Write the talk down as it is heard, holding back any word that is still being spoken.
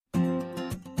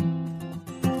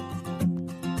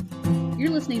You're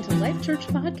listening to Life Church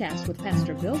Podcast with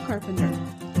Pastor Bill Carpenter.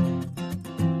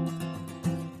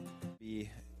 Be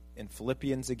in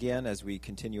Philippians again as we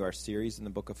continue our series in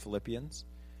the book of Philippians.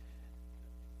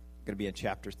 I'm going to be in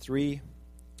chapter 3,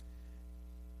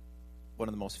 one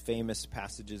of the most famous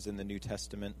passages in the New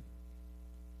Testament.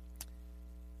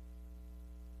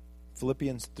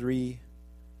 Philippians 3,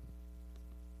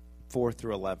 4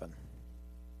 through 11.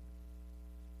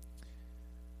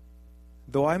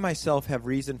 Though I myself have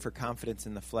reason for confidence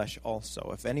in the flesh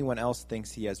also, if anyone else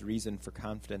thinks he has reason for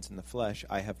confidence in the flesh,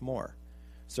 I have more.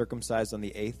 Circumcised on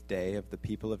the 8th day of the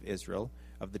people of Israel,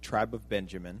 of the tribe of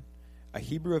Benjamin, a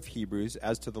Hebrew of Hebrews,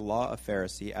 as to the law a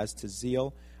Pharisee, as to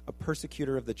zeal a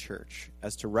persecutor of the church,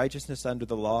 as to righteousness under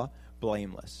the law,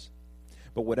 blameless.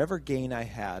 But whatever gain I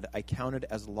had, I counted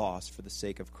as loss for the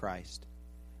sake of Christ.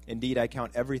 Indeed, I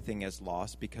count everything as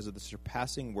loss because of the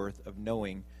surpassing worth of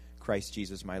knowing Christ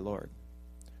Jesus my Lord.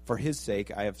 For his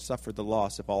sake I have suffered the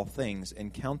loss of all things,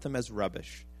 and count them as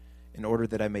rubbish, in order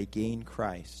that I may gain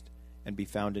Christ and be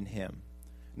found in him,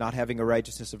 not having a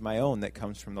righteousness of my own that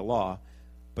comes from the law,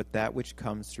 but that which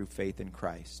comes through faith in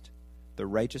Christ, the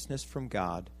righteousness from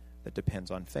God that depends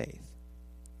on faith,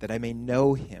 that I may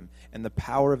know him and the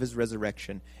power of his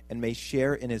resurrection, and may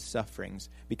share in his sufferings,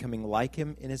 becoming like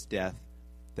him in his death,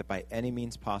 that by any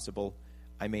means possible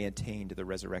I may attain to the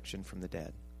resurrection from the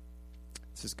dead.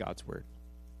 This is God's word.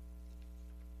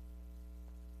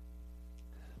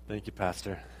 Thank you,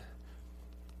 Pastor.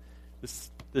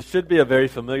 This should be a very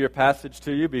familiar passage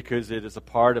to you because it is a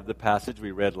part of the passage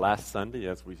we read last Sunday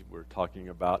as we were talking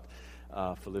about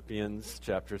Philippians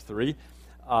chapter 3.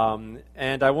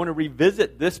 And I want to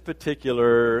revisit this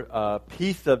particular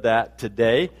piece of that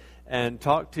today and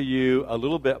talk to you a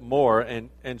little bit more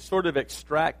and sort of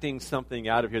extracting something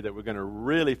out of here that we're going to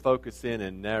really focus in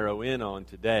and narrow in on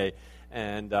today.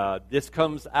 And this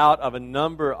comes out of a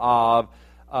number of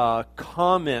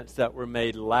comments that were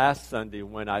made last Sunday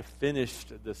when I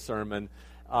finished the sermon.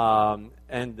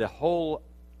 And the whole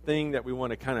thing that we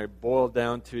want to kind of boil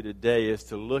down to today is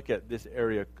to look at this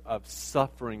area of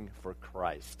suffering for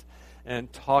Christ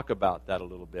and talk about that a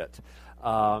little bit.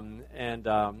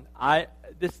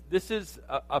 This is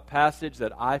a passage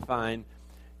that I find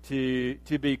to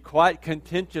be quite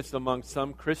contentious among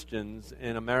some Christians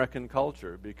in American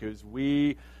culture because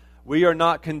we are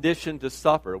not conditioned to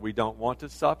suffer. We don't want to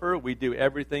suffer. We do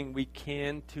everything we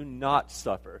can to not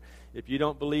suffer. If you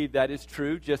don't believe that is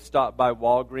true, just stop by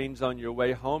Walgreens on your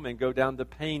way home and go down the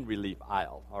pain relief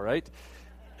aisle, all right?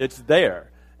 It's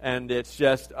there. And it's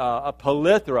just a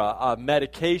plethora of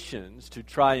medications to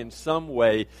try in some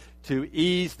way to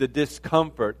ease the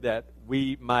discomfort that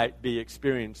we might be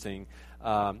experiencing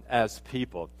as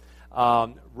people.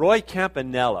 Roy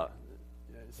Campanella,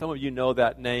 some of you know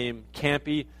that name,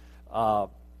 Campy.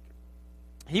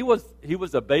 He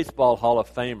was a baseball Hall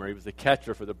of Famer. He was a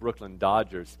catcher for the Brooklyn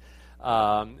Dodgers.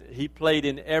 He played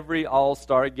in every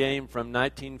All-Star game from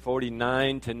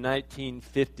 1949 to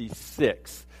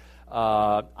 1956.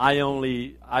 I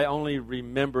only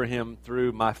remember him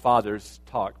through my father's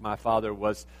talk. My father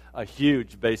was a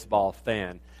huge baseball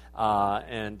fan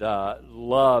and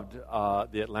loved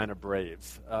the Atlanta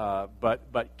Braves.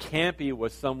 But Campy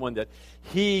was someone that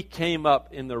he came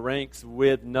up in the ranks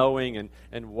with, knowing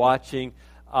and watching.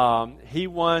 He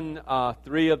won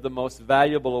 3 of the most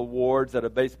valuable awards that a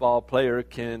baseball player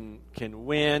can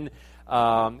win.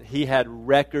 He had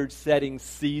record-setting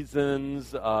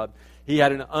seasons. He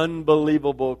had an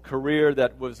unbelievable career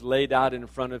that was laid out in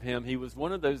front of him. He was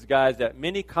one of those guys that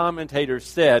many commentators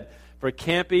said, for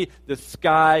Campy, the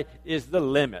sky is the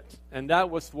limit. And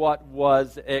that was what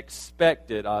was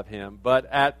expected of him. But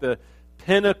at the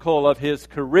pinnacle of his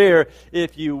career,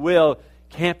 if you will,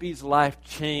 Campy's life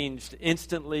changed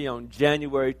instantly on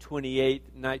January 28,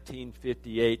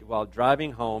 1958, while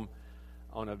driving home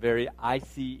on a very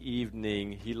icy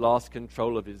evening. He lost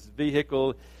control of his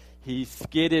vehicle. He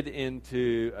skidded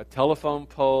into a telephone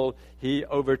pole. He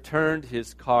overturned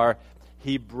his car.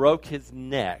 He broke his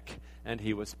neck, and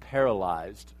he was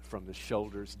paralyzed from the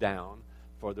shoulders down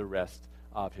for the rest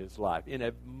of his life. In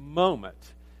a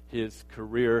moment, his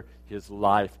career, his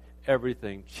life,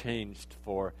 everything changed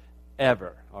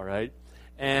forever, all right?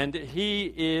 And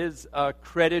he is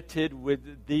credited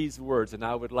with these words, and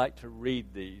I would like to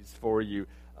read these for you.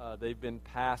 They've been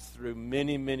passed through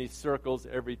many, many circles.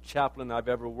 Every chaplain I've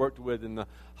ever worked with in the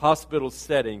hospital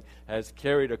setting has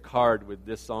carried a card with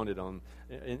this on it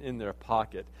in their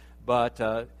pocket. But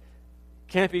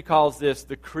Campy calls this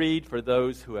the creed for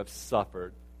those who have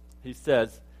suffered. He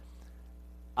says,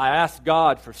 I ask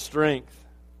God for strength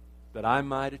that I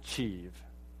might achieve.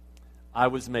 I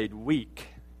was made weak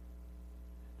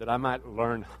that I might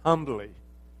learn humbly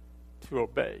to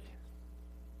obey.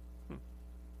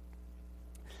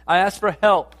 I asked for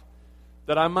help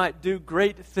that I might do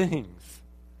great things.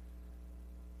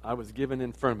 I was given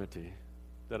infirmity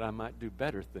that I might do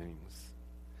better things.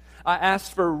 I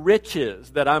asked for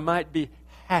riches that I might be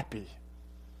happy.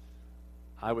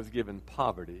 I was given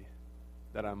poverty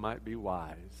that I might be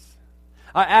wise.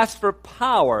 I asked for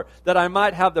power that I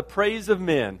might have the praise of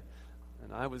men.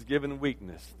 And I was given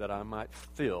weakness that I might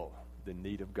fill the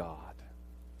need of God.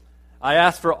 I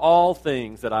asked for all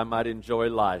things that I might enjoy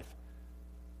life.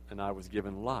 And I was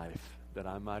given life that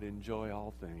I might enjoy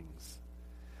all things.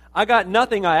 I got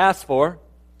nothing I asked for,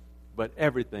 but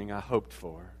everything I hoped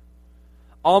for.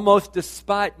 Almost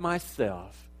despite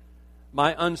myself,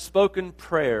 my unspoken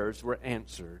prayers were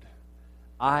answered.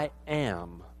 I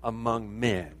am among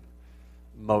men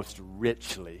most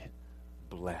richly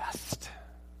blessed.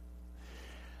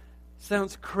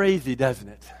 Sounds crazy, doesn't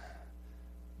it?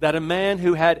 That a man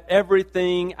who had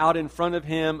everything out in front of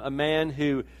him, a man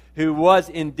who was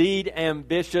indeed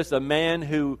ambitious, a man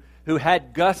who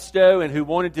had gusto and who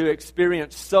wanted to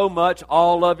experience so much,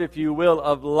 all of, if you will,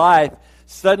 of life,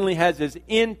 suddenly has his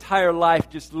entire life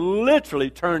just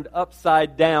literally turned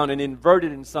upside down and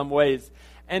inverted in some ways.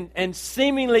 And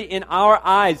seemingly in our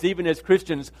eyes, even as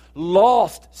Christians,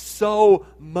 lost so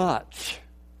much.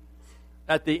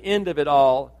 At the end of it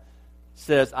all,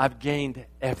 says, I've gained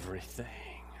everything.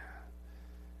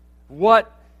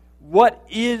 What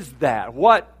is that?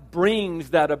 What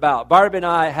brings that about? Barb and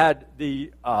I had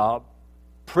the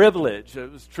privilege,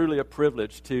 it was truly a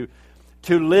privilege, to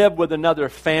live with another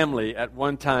family at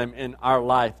one time in our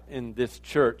life in this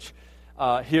church.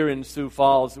 Here in Sioux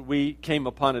Falls, we came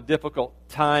upon a difficult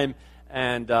time,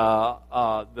 and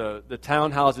the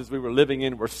townhouses we were living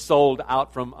in were sold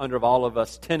out from under all of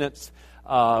us tenants.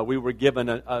 We were given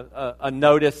a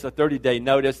notice, a 30-day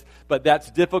notice, but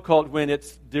that's difficult when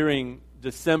it's during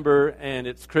December and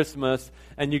it's Christmas,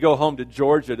 and you go home to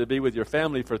Georgia to be with your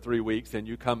family for 3 weeks, and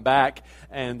you come back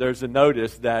and there's a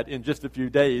notice that in just a few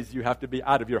days you have to be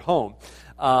out of your home.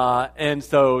 And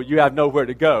so you have nowhere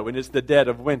to go, and it's the dead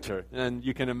of winter. And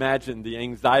you can imagine the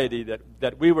anxiety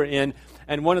that we were in.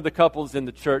 And one of the couples in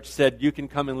the church said, you can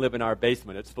come and live in our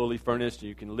basement. It's fully furnished.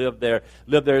 You can live there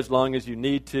as long as you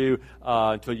need to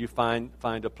until you find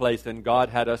a place. And God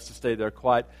had us to stay there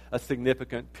quite a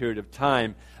significant period of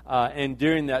time. And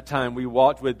during that time, we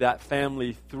walked with that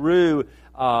family through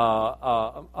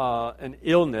an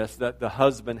illness that the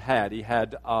husband had. He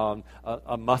had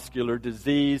a muscular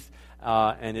disease,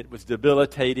 and it was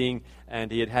debilitating, and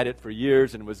he had had it for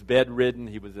years and was bedridden.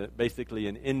 He was basically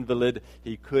an invalid.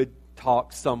 He could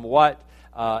talk somewhat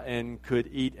and could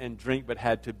eat and drink, but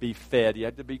had to be fed. He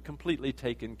had to be completely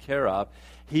taken care of.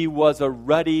 He was a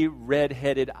ruddy,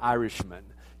 red-headed Irishman,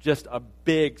 just a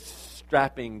big,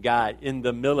 strapping guy in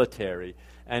the military.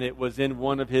 And it was in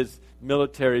one of his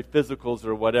military physicals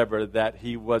or whatever that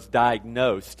he was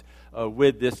diagnosed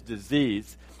with this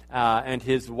disease. And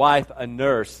his wife, a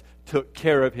nurse, took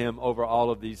care of him over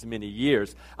all of these many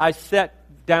years. I sat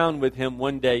down with him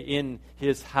one day in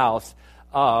his house,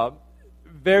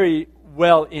 very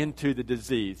well into the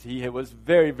disease. He was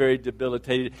very, very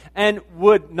debilitated and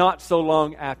would not so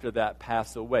long after that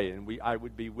pass away. And I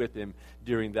would be with him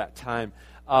during that time.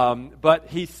 But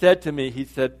he said to me, he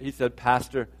said,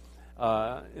 Pastor,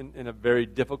 in a very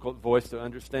difficult voice to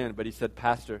understand, but he said,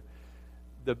 Pastor,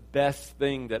 the best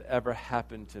thing that ever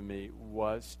happened to me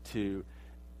was to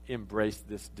embrace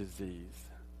this disease.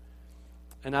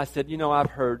 And I said, I've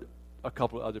heard a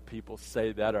couple of other people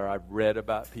say that, or I've read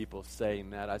about people saying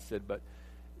that. I said, but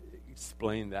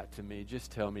explain that to me.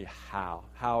 Just tell me how.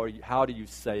 How do you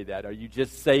say that? Are you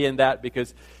just saying that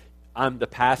because I'm the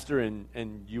pastor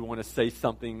and you want to say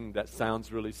something that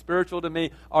sounds really spiritual to me?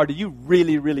 Or do you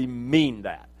really, really mean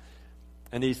that?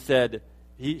 And he said,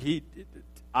 he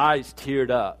eyes teared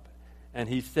up, and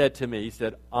he said to me, he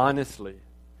said, honestly,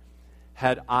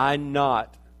 had I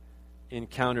not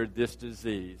encountered this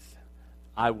disease,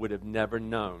 I would have never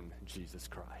known Jesus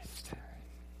Christ.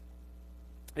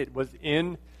 It was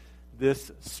in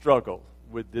this struggle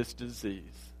with this disease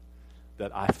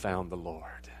that I found the Lord.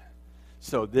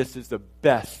 So this is the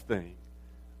best thing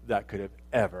that could have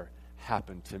ever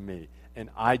happened to me. And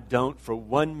I don't for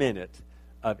 1 minute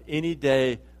of any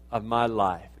day of my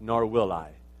life, nor will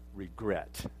I,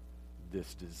 regret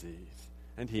this disease.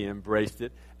 And he embraced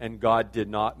it, and God did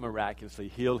not miraculously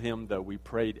heal him, though we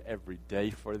prayed every day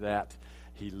for that.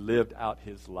 He lived out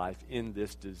his life in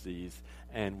this disease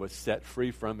and was set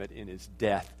free from it in his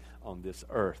death on this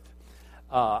earth.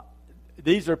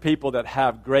 These are people that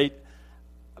have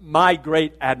my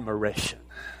great admiration.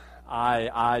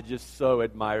 I just so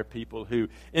admire people who,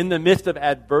 in the midst of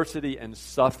adversity and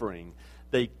suffering,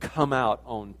 they come out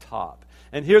on top.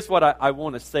 And here's what I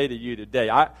want to say to you today.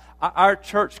 Our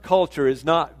church culture is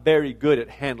not very good at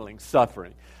handling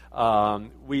suffering.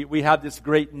 We have this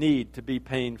great need to be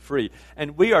pain-free.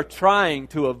 And we are trying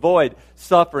to avoid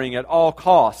suffering at all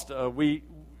costs.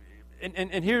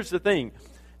 And here's the thing.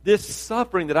 This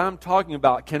suffering that I'm talking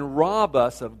about can rob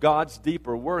us of God's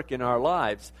deeper work in our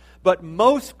lives. But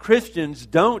most Christians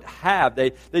don't have,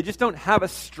 they just don't have a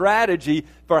strategy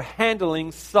for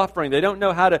handling suffering. They don't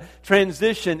know how to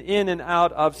transition in and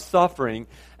out of suffering.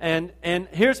 And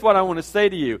here's what I want to say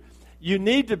to you. You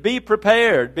need to be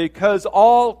prepared because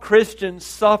all Christians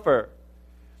suffer.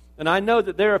 And I know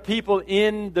that there are people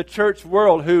in the church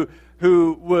world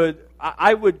who would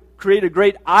create a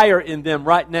great ire in them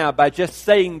right now by just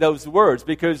saying those words,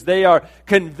 because they are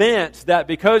convinced that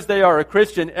because they are a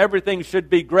Christian, everything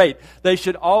should be great. They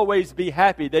should always be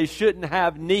happy. They shouldn't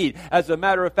have need. As a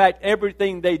matter of fact,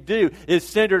 everything they do is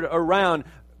centered around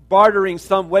bartering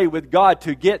some way with God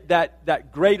to get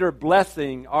that greater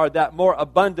blessing or that more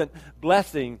abundant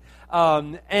blessing.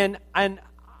 And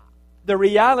the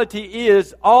reality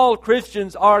is all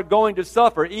Christians are going to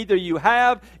suffer. Either you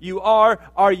have, you are,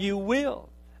 or you will.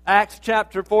 Acts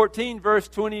chapter 14, verse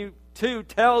 22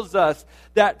 tells us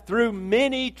that through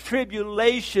many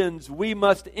tribulations we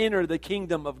must enter the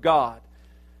kingdom of God.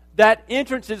 That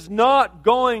entrance is not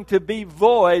going to be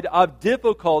void of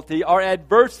difficulty or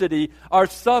adversity or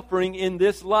suffering in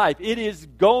this life. It is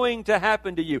going to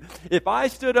happen to you. If I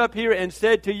stood up here and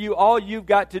said to you, all you've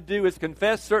got to do is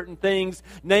confess certain things,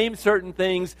 name certain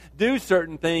things, do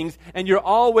certain things, and you're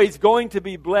always going to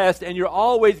be blessed and you're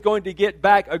always going to get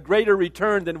back a greater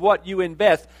return than what you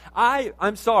invest,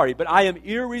 I'm sorry, but I am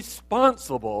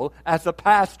irresponsible as a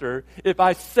pastor if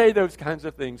I say those kinds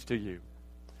of things to you.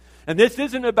 And this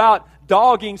isn't about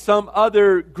dogging some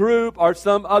other group or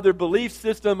some other belief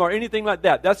system or anything like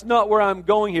that. That's not where I'm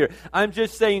going here. I'm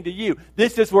just saying to you,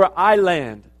 this is where I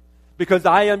land. Because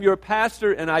I am your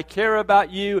pastor and I care about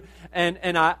you and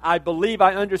I believe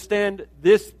I understand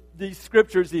these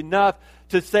scriptures enough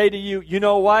to say to you, you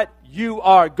know what? You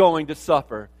are going to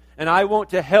suffer. And I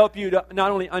want to help you to not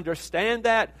only understand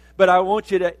that, but I want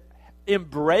you to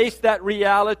embrace that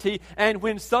reality, and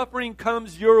when suffering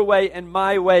comes your way and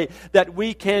my way, that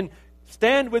we can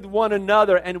stand with one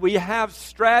another and we have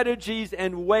strategies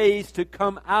and ways to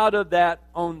come out of that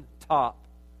on top.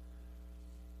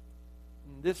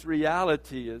 This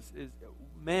reality is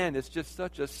it's just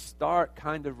such a stark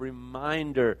kind of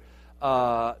reminder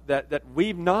that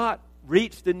we've not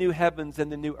reached the new heavens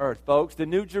and the new earth, folks. The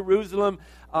new Jerusalem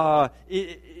of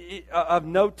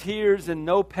no tears and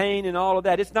no pain and all of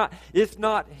that. It's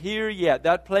not here yet.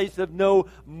 That place of no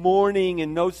mourning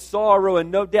and no sorrow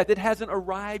and no death. It hasn't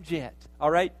arrived yet.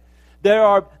 All right? There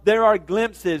are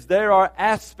glimpses, there are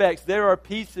aspects, there are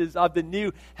pieces of the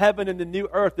new heaven and the new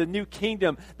earth, the new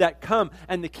kingdom that come,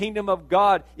 and the kingdom of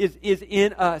God is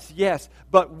in us, yes.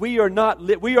 But we are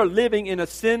living in a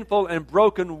sinful and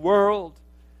broken world.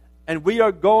 And we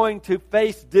are going to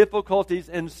face difficulties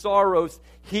and sorrows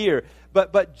here.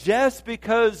 But just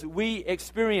because we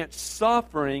experience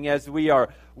suffering as we are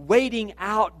waiting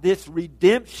out this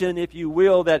redemption, if you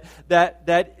will, that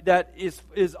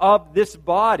is of this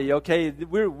body, okay,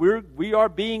 we are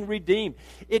being redeemed.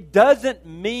 It doesn't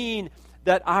mean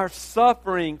that our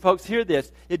suffering, folks, hear this,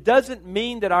 it doesn't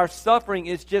mean that our suffering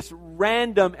is just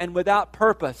random and without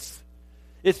purpose.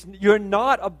 You're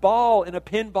not a ball in a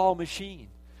pinball machine.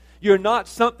 You're not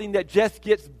something that just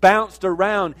gets bounced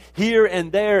around here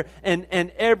and there and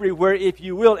everywhere, if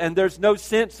you will, and there's no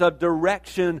sense of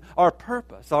direction or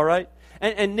purpose, all right?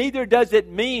 And neither does it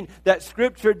mean that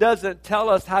Scripture doesn't tell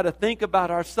us how to think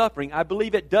about our suffering. I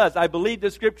believe it does. I believe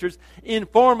the Scriptures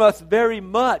inform us very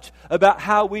much about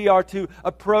how we are to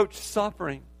approach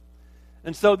suffering.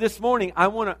 And so this morning, I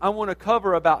want to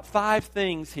cover about 5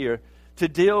 things here to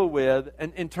deal with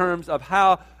in terms of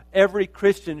how every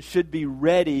Christian should be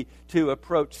ready to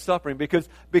approach suffering,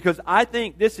 because I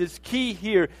think this is key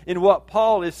here in what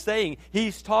Paul is saying.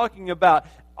 He's talking about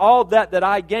all that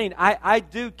I gained. I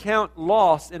do count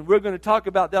loss, and we're going to talk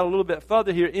about that a little bit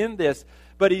further here in this.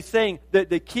 But he's saying that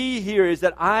the key here is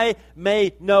that I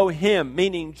may know Him,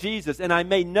 meaning Jesus, and I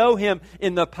may know Him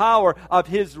in the power of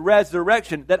His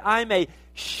resurrection, that I may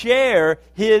share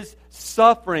His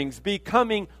sufferings,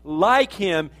 becoming like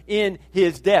Him in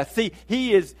His death. See,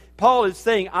 Paul is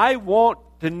saying, I want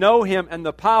to know Him and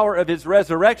the power of His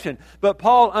resurrection. But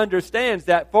Paul understands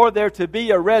that for there to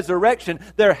be a resurrection,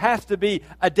 there has to be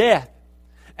a death.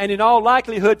 And in all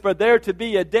likelihood, for there to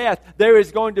be a death, there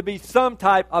is going to be some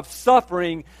type of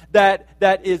suffering that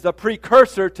is a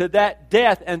precursor to that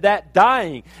death and that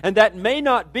dying. And that may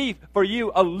not be for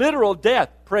you a literal death,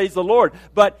 praise the Lord,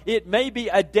 but it may be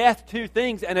a death to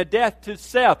things and a death to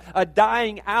self, a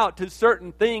dying out to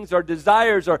certain things or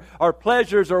desires or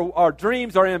pleasures or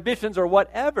dreams or ambitions or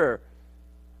whatever.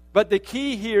 But the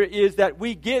key here is that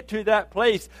we get to that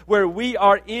place where we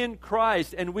are in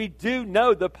Christ and we do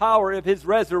know the power of His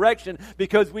resurrection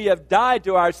because we have died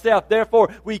to ourselves. Therefore,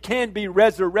 we can be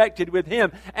resurrected with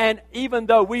Him. And even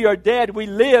though we are dead, we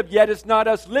live, yet it's not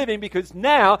us living because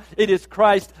now it is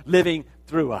Christ living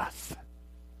through us.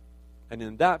 And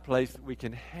in that place, we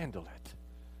can handle it.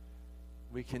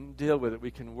 We can deal with it.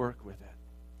 We can work with it.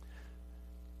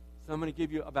 So I'm going to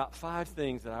give you about 5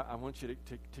 things that I want you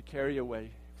to carry away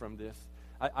from this.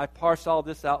 I parsed all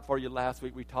this out for you last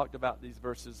week. We talked about these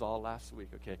verses all last week,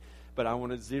 okay? But I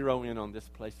want to zero in on this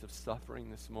place of suffering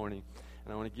this morning.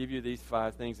 And I want to give you these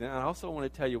 5 things. And I also want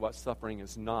to tell you what suffering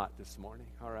is not this morning,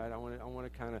 all right? I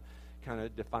want to kind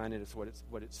of define it as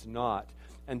what it's not.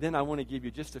 And then I want to give you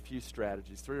just a few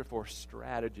strategies, 3 or 4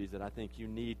 strategies that I think you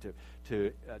need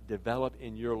to develop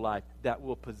in your life that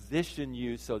will position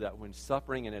you so that when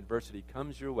suffering and adversity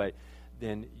comes your way,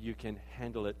 then you can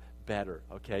handle it better,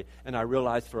 okay? And I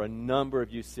realize for a number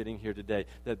of you sitting here today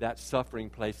that suffering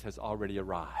place has already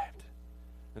arrived.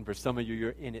 And for some of you,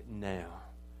 you're in it now.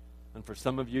 And for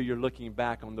some of you, you're looking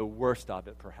back on the worst of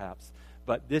it, perhaps.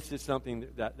 But this is something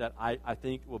that I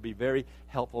think will be very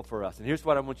helpful for us. And here's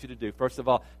what I want you to do. First of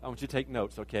all, I want you to take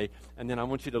notes, okay? And then I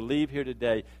want you to leave here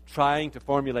today trying to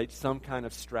formulate some kind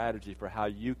of strategy for how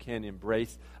you can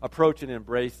approach and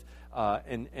embrace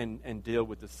and deal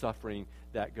with the suffering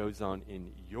that goes on in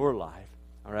your life,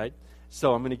 all right?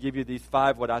 So I'm going to give you these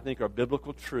 5 what I think are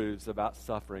biblical truths about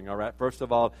suffering, all right? First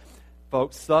of all,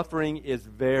 folks, suffering is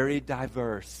very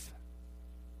diverse.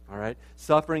 All right?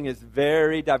 Suffering is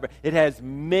very diverse. It has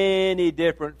many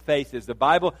different faces. The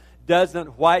Bible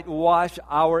doesn't whitewash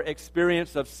our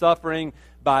experience of suffering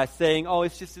by saying, oh,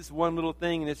 it's just this one little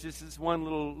thing, and it's just this one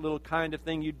little kind of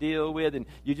thing you deal with, and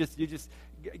you just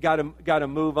got to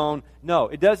move on. No,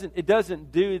 it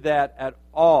doesn't do that at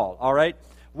all right?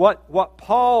 What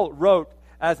Paul wrote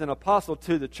as an apostle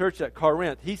to the church at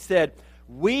Corinth, he said,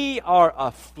 we are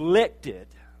afflicted.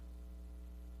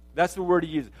 That's the word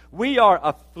he uses. We are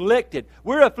afflicted.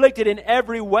 We're afflicted in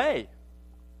every way,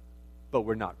 but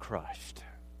we're not crushed.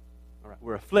 All right,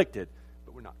 we're afflicted,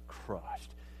 but we're not crushed.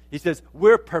 He says,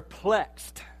 we're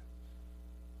perplexed,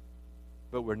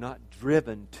 but we're not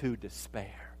driven to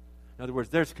despair. In other words,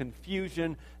 there's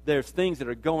confusion, there's things that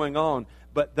are going on,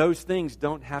 but those things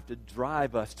don't have to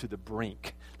drive us to the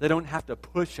brink. They don't have to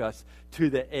push us to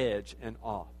the edge and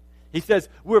off. He says,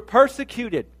 we're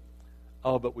persecuted.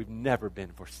 Oh, but we've never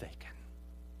been forsaken.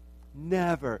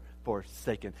 Never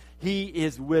forsaken. He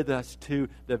is with us to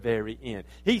the very end.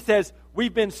 He says,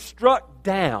 we've been struck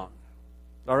down.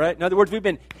 All right? In other words, we've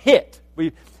been hit.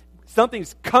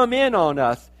 Something's come in on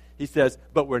us. He says,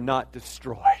 but we're not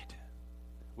destroyed.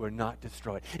 We're not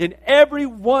destroyed. In every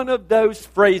one of those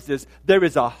phrases, there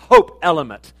is a hope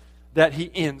element that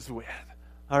he ends with.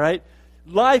 All right?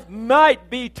 Life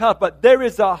might be tough, but there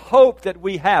is a hope that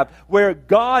we have where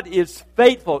God is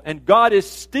faithful and God is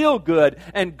still good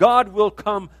and God will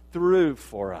come through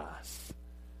for us.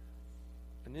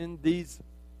 And in these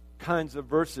kinds of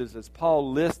verses, as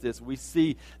Paul lists this, we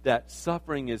see that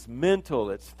suffering is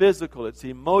mental, it's physical, it's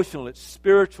emotional, it's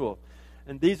spiritual.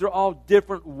 And these are all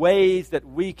different ways that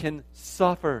we can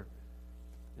suffer.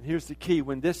 And here's the key.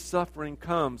 When this suffering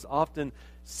comes, often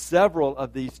several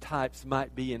of these types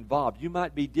might be involved. You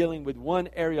might be dealing with one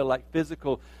area like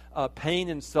physical pain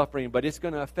and suffering, but it's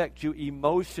going to affect you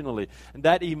emotionally. And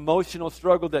that emotional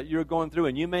struggle that you're going through,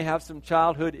 and you may have some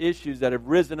childhood issues that have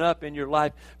risen up in your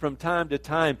life from time to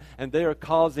time, and they are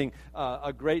causing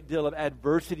a great deal of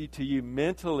adversity to you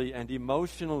mentally and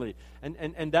emotionally.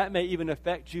 And that may even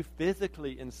affect you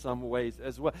physically in some ways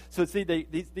as well. So see,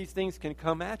 these things can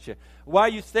come at you. Why are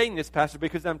you saying this, Pastor?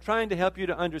 Because I'm trying to help you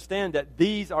to understand that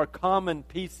these are common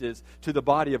pieces to the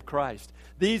body of Christ.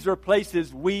 These are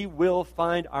places we will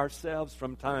find ourselves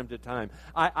from time to time.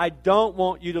 I don't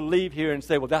want you to leave here and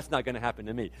say, well, that's not going to happen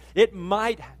to me. It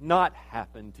might not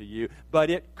happen to you,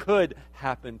 but it could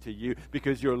happen to you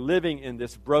because you're living in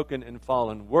this broken and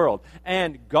fallen world.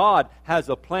 And God has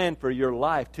a plan for your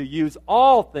life to use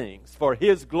all things for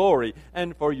His glory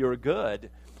and for your good.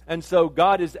 And so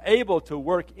God is able to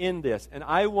work in this. And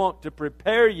I want to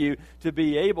prepare you to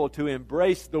be able to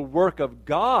embrace the work of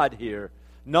God here,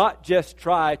 not just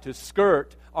try to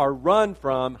skirt or run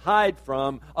from, hide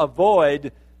from,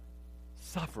 avoid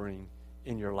suffering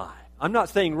in your life. I'm not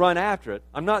saying run after it.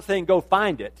 I'm not saying go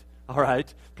find it. All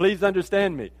right? Please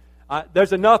understand me.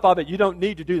 There's enough of it. You don't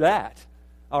need to do that.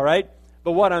 All right?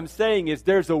 But what I'm saying is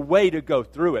there's a way to go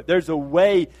through it. There's a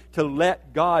way to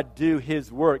let God do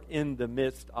His work in the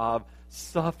midst of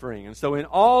suffering. And so in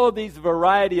all of these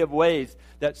variety of ways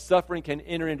that suffering can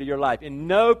enter into your life, in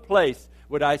no place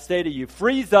would I say to you,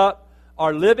 freeze up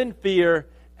or live in fear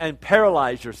and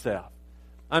paralyze yourself.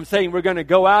 I'm saying we're going to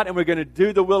go out and we're going to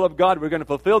do the will of God. We're going to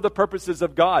fulfill the purposes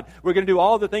of God. We're going to do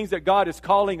all the things that God is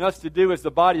calling us to do as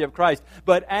the body of Christ.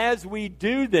 But as we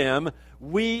do them,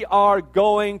 we are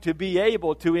going to be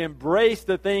able to embrace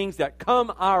the things that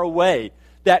come our way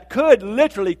that could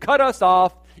literally cut us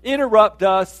off, interrupt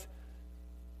us,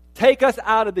 take us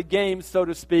out of the game, so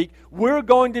to speak. We're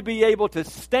going to be able to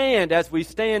stand as we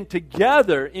stand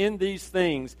together in these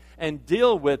things and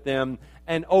deal with them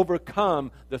and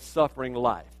overcome the suffering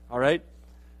life. All right?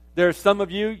 There are some of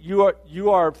you,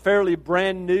 you are fairly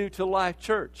brand new to Life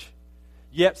Church.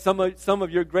 Yet some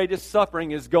of your greatest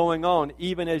suffering is going on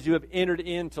even as you have entered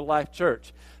into Life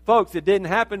Church. Folks, it didn't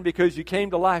happen because you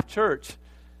came to Life Church.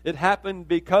 It happened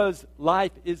because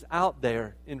life is out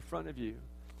there in front of you.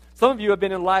 Some of you have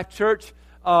been in Life Church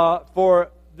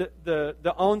for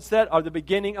the onset or the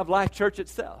beginning of Life Church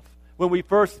itself, when we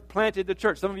first planted the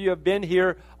church. Some of you have been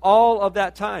here all of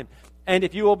that time. And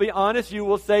if you will be honest, you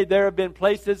will say there have been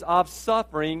places of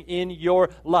suffering in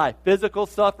your life. Physical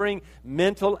suffering,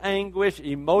 mental anguish,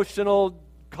 emotional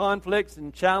conflicts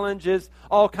and challenges,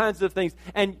 all kinds of things.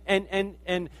 And Ann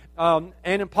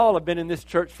and Paul have been in this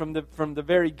church from the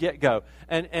very get-go.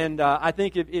 And I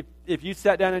think if you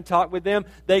sat down and talked with them,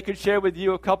 they could share with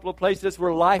you a couple of places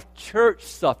where Life Church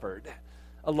suffered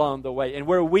along the way, and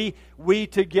where we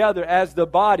together as the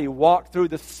body walked through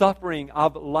the suffering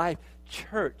of Life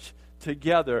Church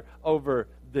together over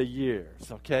the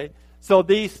years, okay? So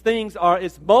these things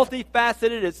it's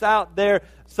multifaceted, it's out there.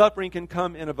 Suffering can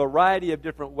come in a variety of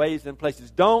different ways and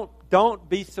places. Don't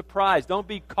be surprised. Don't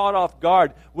be caught off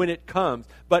guard when it comes,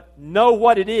 but know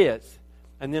what it is,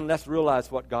 and then let's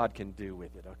realize what God can do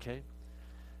with it, okay?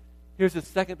 Here's the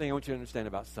second thing I want you to understand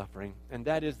about suffering, and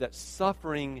that is that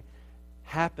suffering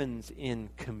happens in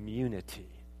community.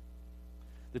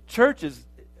 The church is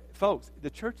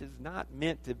not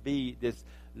meant to be this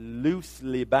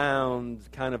loosely bound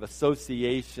kind of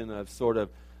association of sort of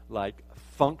like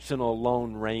functional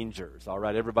lone rangers, all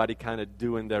right? Everybody kind of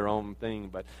doing their own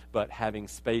thing, but having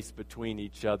space between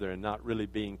each other and not really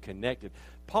being connected.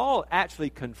 Paul actually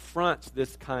confronts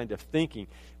this kind of thinking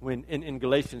when in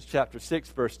Galatians chapter 6,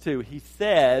 verse 2, he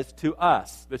says to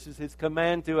us, this is his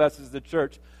command to us as the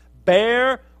church,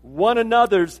 bear one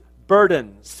another's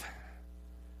burdens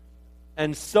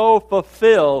and so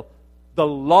fulfill the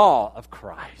law of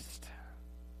Christ.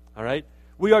 All right?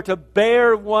 We are to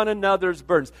bear one another's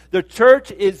burdens. The church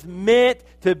is meant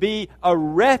to be a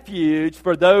refuge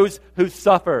for those who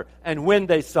suffer and when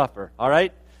they suffer. All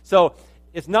right? So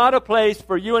it's not a place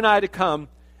for you and I to come.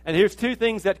 And here's two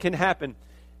things that can happen.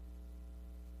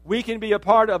 We can be a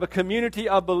part of a community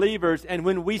of believers, and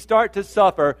when we start to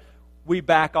suffer, we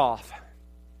back off.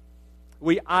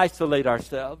 We isolate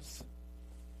ourselves.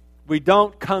 We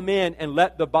don't come in and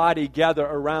let the body gather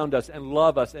around us and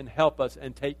love us and help us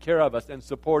and take care of us and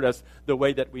support us the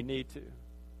way that we need to.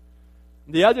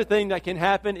 The other thing that can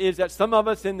happen is that some of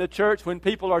us in the church, when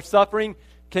people are suffering,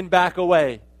 can back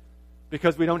away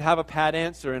because we don't have a pat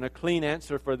answer and a clean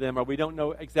answer for them, or we don't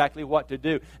know exactly what to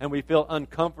do, and we feel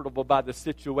uncomfortable by the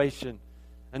situation.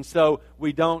 And so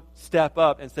we don't step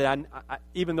up and say,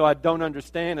 even though I don't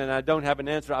understand and I don't have an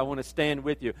answer, I want to stand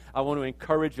with you. I want to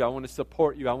encourage you. I want to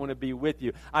support you. I want to be with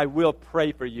you. I will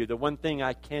pray for you. The one thing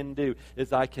I can do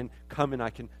is I can come and I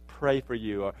can pray for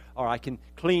you, or I can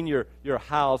clean your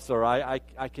house, or I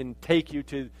can take you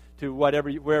to wherever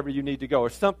you need to go, or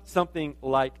something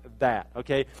like that,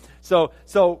 okay? So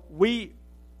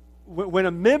when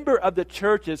a member of the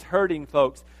church is hurting,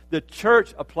 folks, the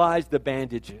church applies the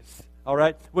bandages. All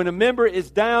right? When a member is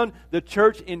down, the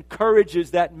church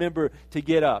encourages that member to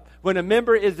get up. When a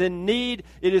member is in need,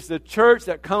 it is the church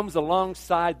that comes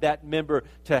alongside that member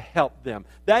to help them.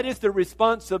 That is the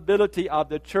responsibility of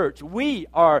the church. We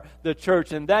are the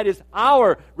church, and that is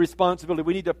our responsibility.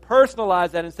 We need to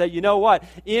personalize that and say, you know what?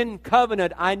 In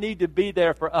covenant, I need to be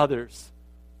there for others.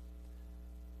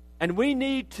 And we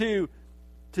need to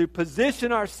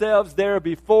position ourselves there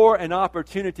before an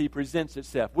opportunity presents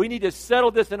itself. We need to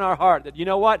settle this in our heart that, you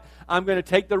know what? I'm going to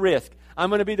take the risk. I'm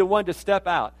going to be the one to step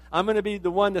out. I'm going to be the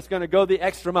one that's going to go the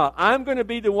extra mile. I'm going to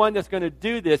be the one that's going to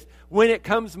do this when it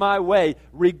comes my way,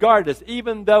 regardless,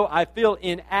 even though I feel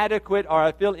inadequate, or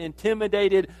I feel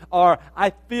intimidated, or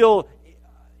I feel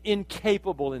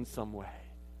incapable in some way.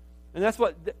 And that's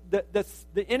what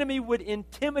the enemy would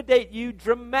intimidate you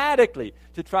dramatically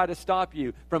to try to stop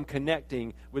you from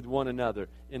connecting with one another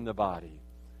in the body.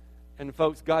 And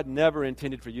folks, God never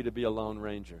intended for you to be a lone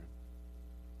ranger.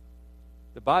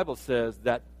 The Bible says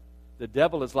that the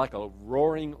devil is like a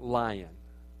roaring lion,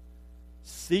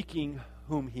 seeking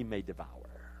whom he may devour,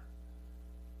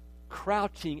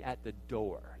 crouching at the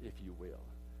door, if you will,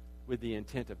 with the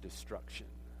intent of destruction.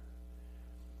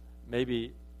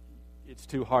 Maybe it's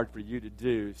too hard for you to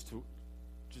do,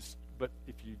 but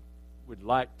if you would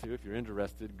like to, if you're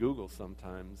interested, Google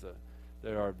sometimes.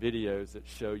 There are videos that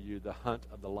show you the hunt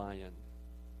of the lion.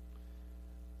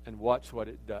 And watch what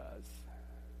it does.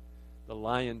 The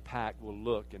lion pack will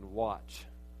look and watch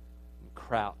and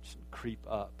crouch and creep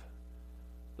up.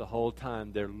 The whole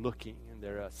time they're looking and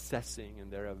they're assessing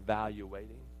and they're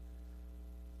evaluating.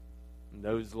 And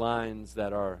those lions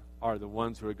that are the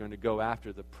ones who are going to go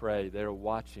after the prey, they're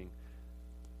watching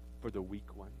for the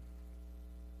weak one.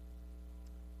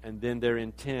 And then their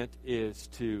intent is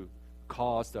to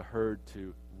cause the herd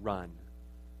to run,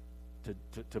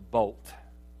 to bolt.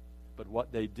 But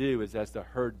what they do is as the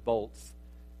herd bolts,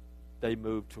 they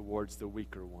move towards the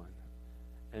weaker one.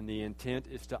 And the intent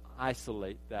is to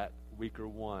isolate that weaker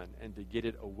one and to get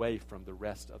it away from the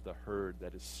rest of the herd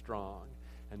that is strong.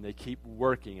 And they keep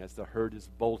working as the herd is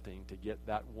bolting to get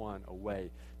that one away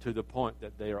to the point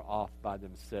that they are off by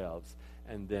themselves.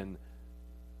 And then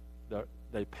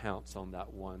they pounce on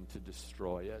that one to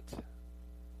destroy it.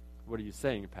 What are you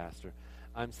saying, Pastor?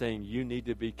 I'm saying you need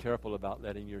to be careful about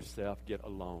letting yourself get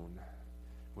alone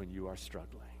when you are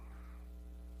struggling.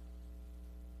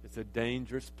 It's a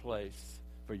dangerous place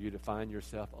for you to find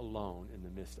yourself alone in the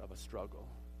midst of a struggle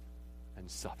and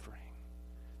suffering,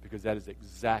 because that is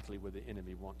exactly where the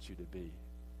enemy wants you to be.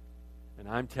 And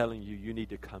I'm telling you, you need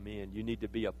to come in. You need to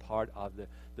be a part of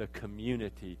the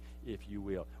community, if you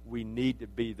will. We need to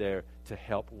be there to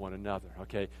help one another,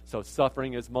 okay? So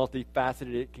suffering is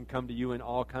multifaceted. It can come to you in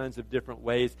all kinds of different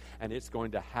ways, and it's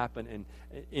going to happen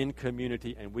in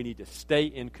community, and we need to stay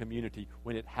in community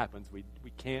when it happens. We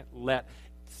can't let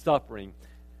suffering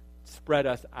spread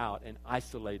us out and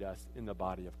isolate us in the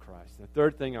body of Christ. The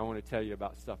third thing I want to tell you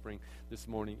about suffering this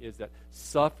morning is that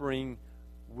suffering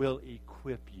will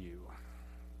equip you.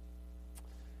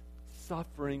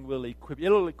 Suffering will equip you.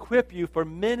 It'll equip you for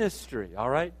ministry, all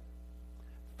right?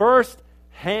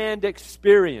 First-hand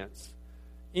experience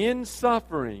in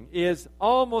suffering is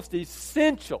almost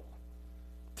essential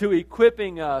to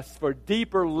equipping us for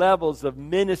deeper levels of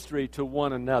ministry to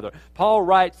one another. Paul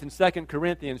writes in 2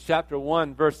 Corinthians chapter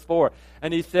 1, verse 4,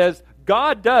 and he says,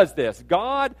 God does this.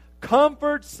 God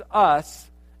comforts us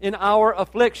in our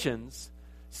afflictions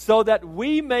so that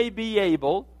we may be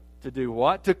able to do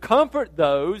what? To comfort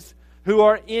those who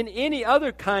are in any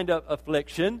other kind of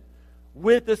affliction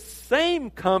with the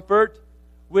same comfort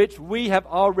which we have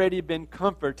already been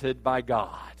comforted by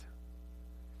God.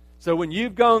 So when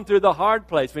you've gone through the hard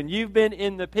place, when you've been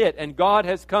in the pit and God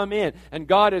has come in and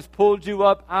God has pulled you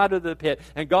up out of the pit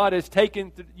and God has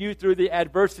taken you through the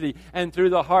adversity and through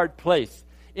the hard place,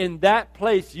 in that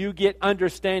place you get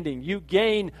understanding. You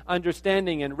gain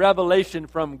understanding and revelation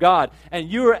from God, and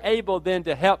you are able then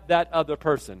to help that other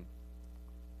person.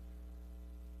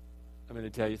 I'm going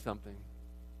to tell you something.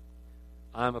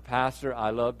 I'm a pastor. I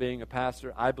love being a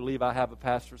pastor. I believe I have a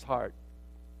pastor's heart.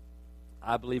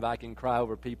 I believe I can cry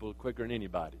over people quicker than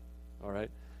anybody. All right?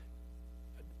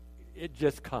 It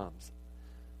just comes.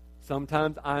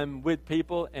 Sometimes I'm with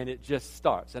people and it just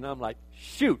starts. And I'm like,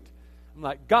 shoot. I'm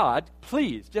like, God,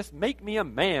 please, just make me a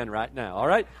man right now. All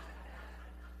right?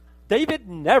 David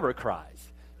never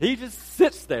cries. He just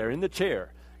sits there in the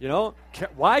chair. You know,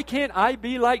 why can't I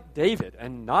be like David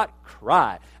and not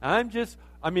cry?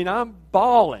 I'm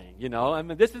bawling, you know.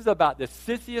 This is about the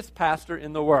sissiest pastor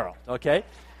in the world, okay?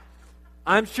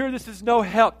 I'm sure this is no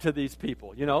help to these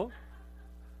people, you know.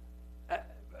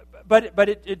 But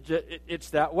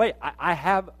it's that way. I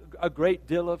have a great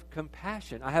deal of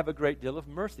compassion. I have a great deal of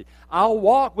mercy. I'll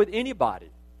walk with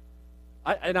anybody.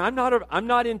 I'm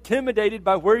not intimidated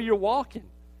by where you're walking.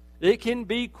 It can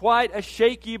be quite a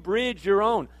shaky bridge you're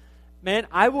on. Man,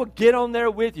 I will get on there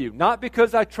with you. Not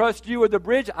because I trust you or the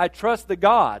bridge. I trust the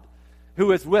God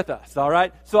who is with us, all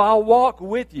right? So I'll walk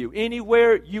with you.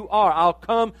 Anywhere you are, I'll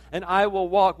come and I will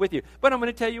walk with you. But I'm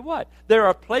going to tell you what. There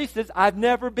are places I've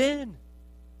never been.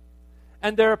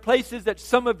 And there are places that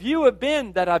some of you have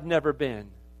been that I've never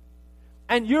been.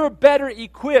 And you're better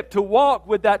equipped to walk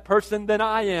with that person than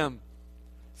I am.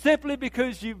 Simply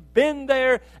because you've been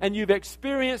there and you've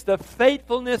experienced the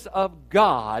faithfulness of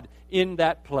God in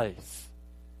that place.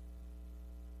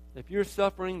 if you're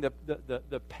suffering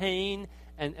the pain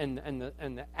and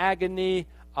the agony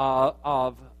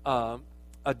of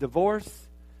a divorce,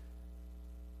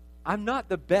 I'm not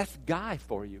the best guy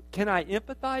for you. Can I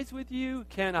empathize with you?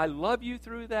 Can I love you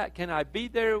through that? Can I be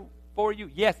there for you?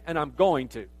 Yes, and I'm going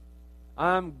to.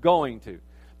 I'm going to.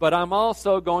 But I'm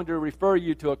also going to refer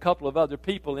you to a couple of other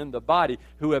people in the body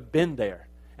who have been there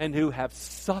and who have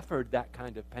suffered that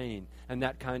kind of pain and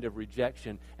that kind of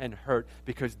rejection and hurt,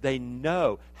 because they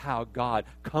know how God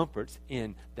comforts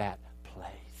in that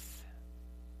place.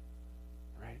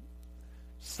 Right?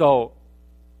 So,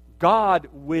 God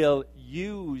will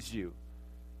use you.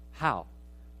 How?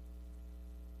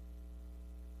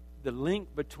 The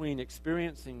link between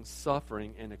experiencing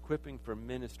suffering and equipping for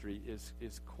ministry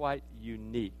is quite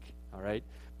unique, all right?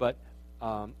 But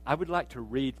I would like to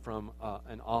read from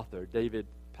an author. David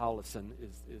Paulison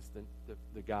is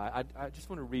the guy. I just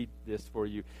want to read this for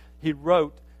you. He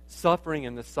wrote Suffering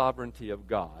and the Sovereignty of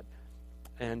God.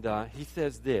 And he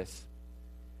says this: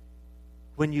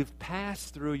 when you've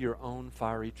passed through your own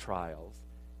fiery trials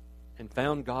and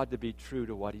found God to be true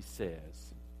to what He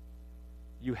says,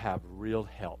 you have real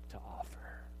help to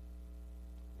offer.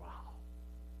 Wow.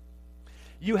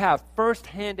 You have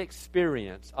firsthand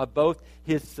experience of both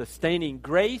His sustaining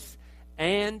grace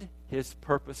and His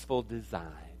purposeful design.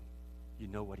 You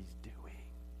know what He's doing.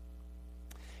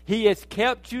 He has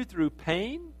kept you through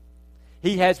pain.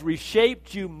 He has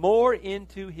reshaped you more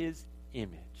into His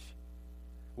image.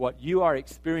 What you are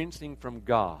experiencing from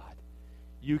God,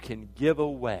 you can give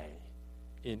away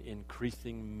in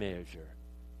increasing measure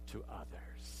to others.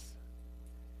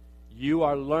 You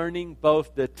are learning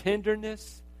both the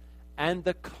tenderness and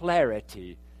the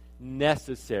clarity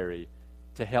necessary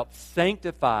to help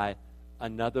sanctify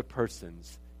another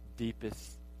person's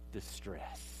deepest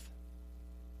distress.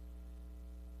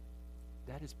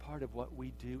 That is part of what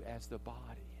we do as the body,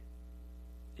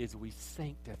 is we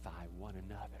sanctify one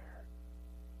another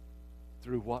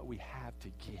through what we have to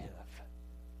give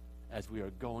as we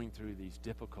are going through these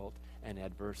difficult and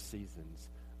adverse seasons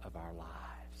of our lives.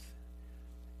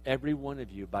 Every one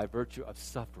of you, by virtue of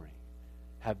suffering,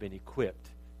 have been equipped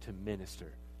to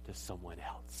minister to someone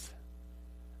else.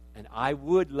 And I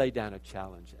would lay down a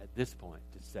challenge at this point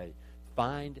to say,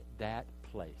 find that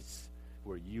place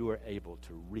where you are able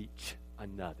to reach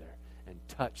another and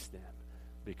touch them,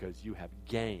 because you have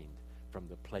gained from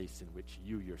the place in which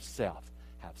you yourself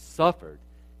have suffered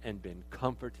and been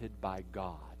comforted by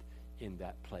God in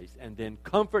that place. And then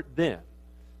comfort them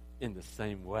in the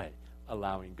same way,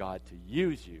 allowing God to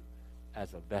use you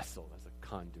as a vessel, as a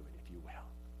conduit, if you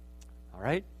will. All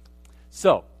right?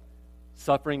 So,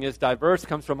 suffering is diverse,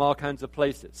 comes from all kinds of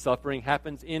places. Suffering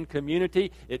happens in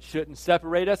community. It shouldn't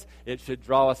separate us. It should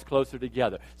draw us closer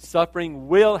together. Suffering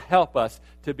will help us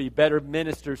to be better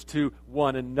ministers to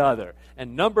one another.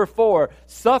 And number 4,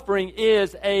 suffering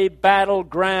is a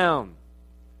battleground.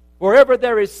 Wherever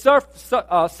there is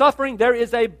suffering, there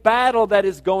is a battle that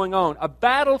is going on. A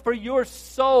battle for your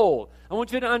soul. I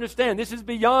want you to understand, this is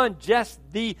beyond just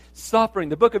the suffering.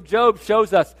 The book of Job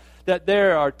shows us that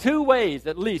there are 2 ways,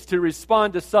 at least, to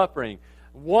respond to suffering.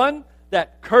 One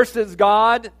that curses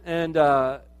God and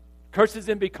curses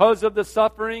Him because of the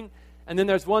suffering. And then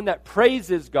there's one that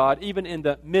praises God even in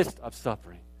the midst of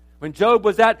suffering. When Job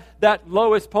was at that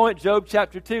lowest point, Job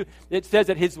chapter 2, it says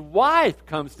that his wife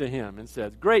comes to him and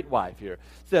says, great wife here,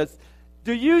 says,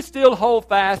 do you still hold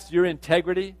fast your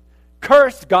integrity?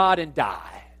 Curse God and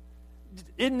die.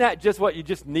 Isn't that just what you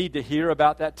just need to hear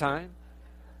about that time?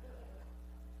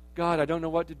 God, I don't know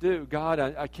what to do. God,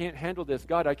 I can't handle this.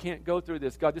 God, I can't go through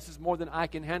this. God, this is more than I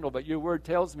can handle. But your word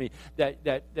tells me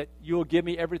that you'll give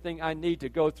me everything I need to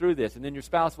go through this. And then your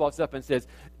spouse walks up and says,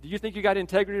 do you think you got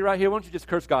integrity right here? Why don't you just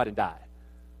curse God and die?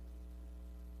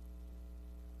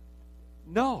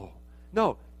 No.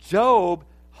 Job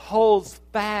holds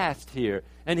fast here.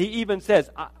 And he even says,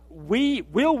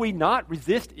 will we not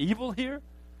resist evil here?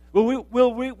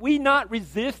 Will we not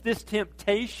resist this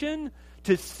temptation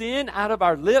to sin out of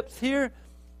our lips here?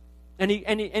 And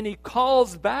he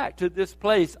calls back to this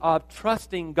place of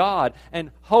trusting God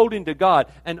and holding to God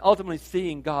and ultimately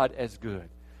seeing God as good.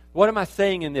 What am I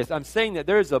saying in this? I'm saying that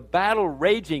there is a battle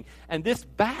raging, and this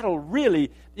battle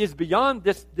really is beyond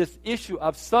this issue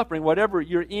of suffering, whatever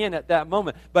you're in at that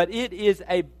moment. But it is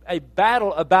a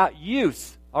battle about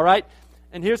use, all right?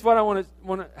 And here's what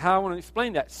how I want to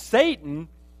explain that. Satan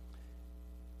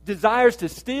desires to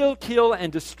steal, kill,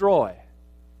 and destroy.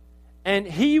 And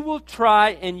he will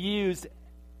try and use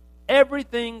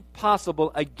everything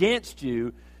possible against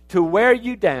you to wear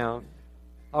you down,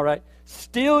 all right?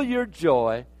 Steal your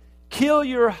joy, kill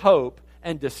your hope,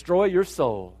 and destroy your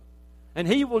soul. And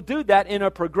He will do that in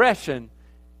a progression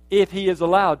if He is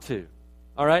allowed to.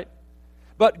 All right?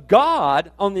 But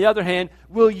God, on the other hand,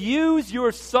 will use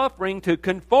your suffering to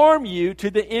conform you to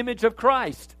the image of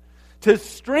Christ, to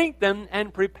strengthen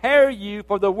and prepare you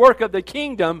for the work of the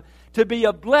kingdom, to be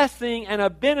a blessing and a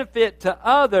benefit to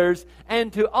others,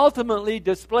 and to ultimately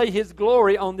display His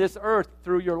glory on this earth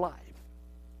through your life.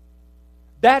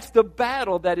 That's the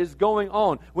battle that is going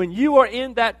on. When you are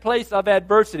in that place of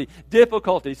adversity,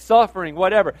 difficulty, suffering,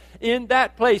 whatever, in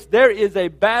that place there is a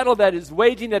battle that is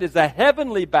waging, that is a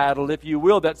heavenly battle, if you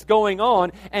will, that's going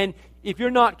on. And if you're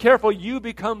not careful, you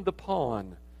become the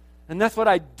pawn. And that's what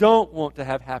I don't want to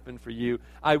have happen for you.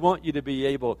 I want you to be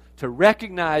able to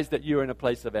recognize that you're in a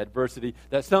place of adversity,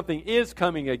 that something is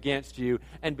coming against you,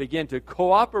 and begin to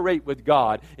cooperate with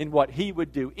God in what He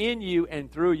would do in you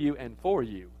and through you and for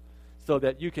you, so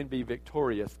that you can be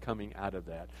victorious coming out of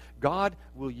that. God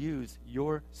will use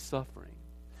your suffering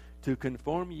to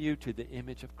conform you to the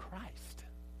image of Christ.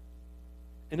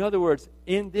 In other words,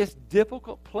 in this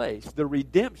difficult place, the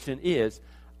redemption is,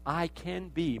 I can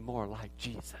be more like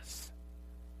Jesus.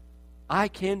 I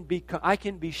can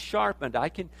be sharpened. I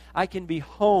can be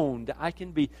honed. I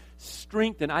can be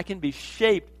strengthened. I can be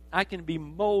shaped. I can be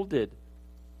molded.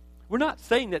 We're not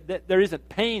saying that there isn't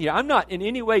pain here. I'm not in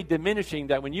any way diminishing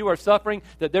that when you are suffering,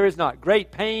 that there is not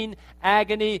great pain,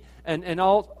 agony, and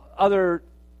all other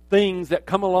things that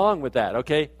come along with that,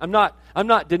 okay? I'm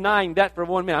not denying that for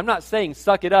 1 minute. I'm not saying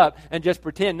suck it up and just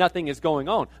pretend nothing is going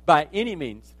on by any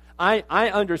means. I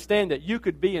understand that you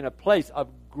could be in a place of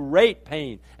great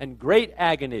pain and great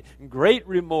agony and great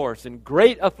remorse and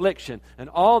great affliction and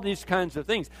all these kinds of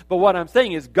things. But what I'm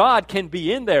saying is God can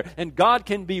be in there, and God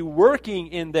can be working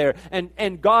in there,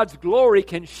 and God's glory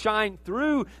can shine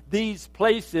through these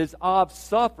places of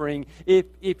suffering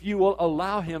if you will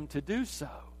allow Him to do so.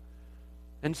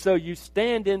 And so you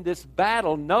stand in this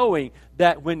battle knowing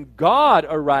that when God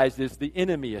arises, the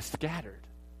enemy is scattered.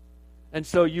 And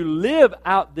so you live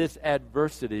out this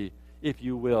adversity, if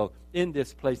you will, in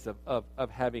this place of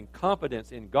having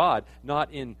confidence in God,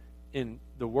 not in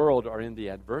the world or in the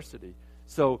adversity.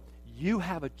 So you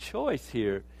have a choice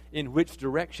here in which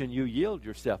direction you yield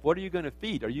yourself. What are you going to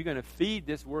feed? Are you going to feed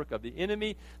this work of the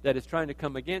enemy that is trying to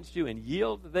come against you and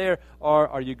yield there? Or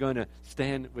are you going to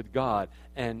stand with God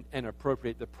and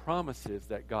appropriate the promises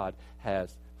that God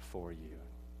has for you?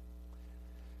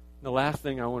 The last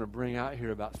thing I want to bring out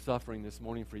here about suffering this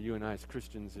morning for you and I as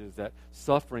Christians is that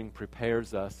suffering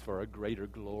prepares us for a greater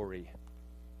glory.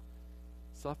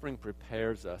 Suffering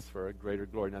prepares us for a greater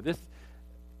glory. Now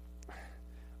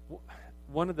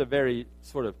one of the very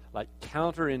sort of like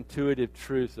counterintuitive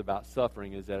truths about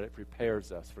suffering is that it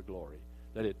prepares us for glory.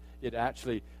 That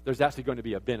there's actually going to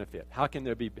be a benefit. How can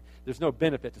there's no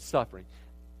benefit to suffering?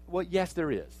 Well, yes,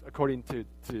 there is, according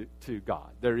to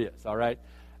God. There is, all right?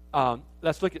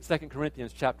 Let's look at 2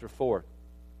 Corinthians chapter 4,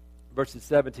 verses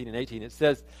 17 and 18. It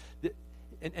says,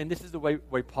 and this is the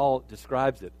way Paul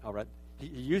describes it, all right? He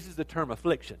uses the term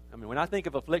affliction. I mean, when I think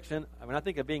of affliction, when I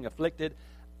think of being afflicted,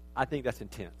 I think that's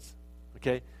intense,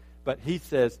 okay? But he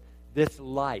says, this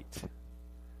light,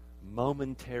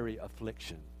 momentary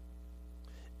affliction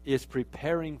is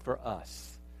preparing for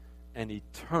us an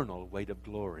eternal weight of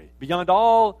glory beyond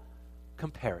all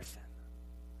comparison.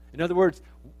 In other words,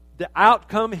 the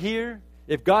outcome here,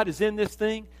 if God is in this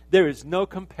thing, there is no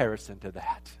comparison to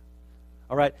that.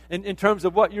 All right? In terms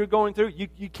of what you're going through,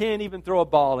 you can't even throw a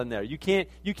ball in there. You can't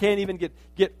even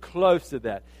get close to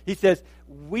that. He says,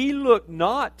 we look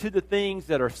not to the things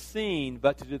that are seen,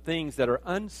 but to the things that are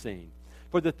unseen.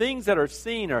 For the things that are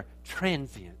seen are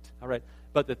transient. All right?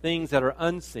 But the things that are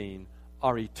unseen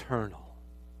are eternal.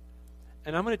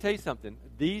 And I'm going to tell you something.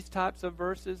 These types of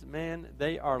verses, man,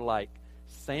 they are like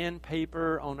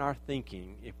sandpaper on our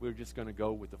thinking if we're just going to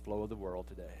go with the flow of the world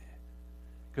today.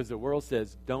 Because the world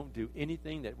says, don't do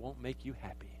anything that won't make you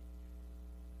happy.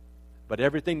 But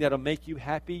everything that'll make you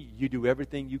happy, you do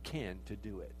everything you can to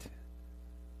do it.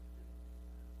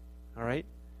 All right?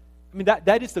 I mean,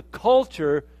 that is the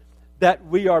culture that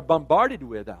we are bombarded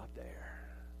with out there.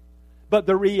 But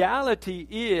the reality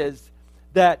is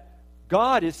that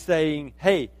God is saying,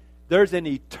 hey, there's an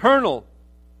eternal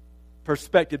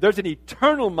perspective. There's an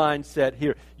eternal mindset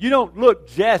here. You don't look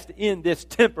just in this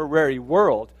temporary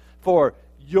world for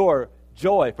your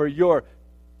joy, for your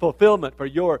fulfillment, for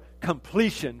your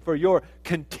completion, for your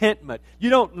contentment. You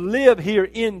don't live here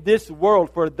in this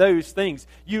world for those things.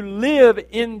 You live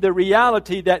in the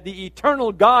reality that the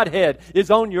eternal Godhead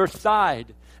is on your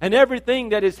side. And everything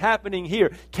that is happening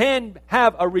here can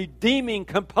have a redeeming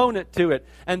component to it.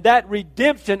 And that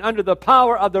redemption under the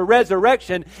power of the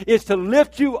resurrection is to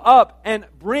lift you up and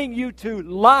bring you to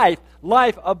life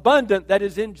abundant that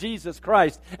is in Jesus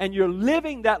Christ. And you're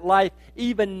living that life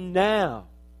even now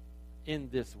in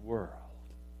this world.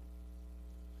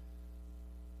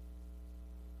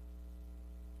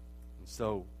 And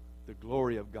so the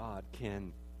glory of God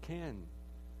can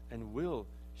and will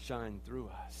shine through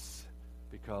us,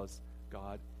 because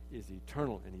God is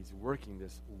eternal and He's working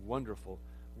this wonderful,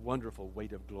 wonderful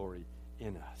weight of glory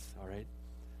in us. All right?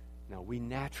 Now, we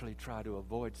naturally try to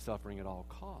avoid suffering at all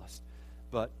costs,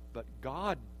 but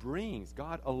God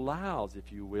allows,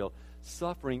 if you will,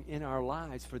 suffering in our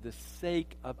lives for the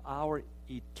sake of our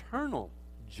eternal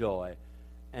joy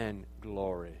and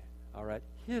glory. All right?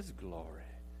 His glory.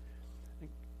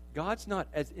 God's not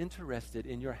as interested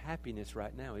in your happiness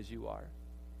right now as you are.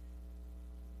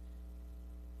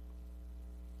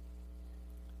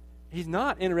 He's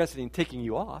not interested in ticking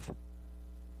you off.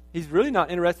 He's really not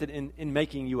interested in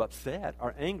making you upset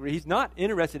or angry. He's not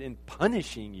interested in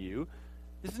punishing you.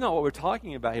 This is not what we're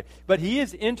talking about here. But He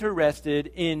is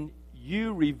interested in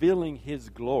you revealing His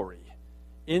glory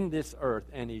in this earth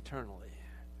and eternally.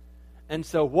 And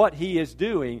so what He is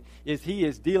doing is He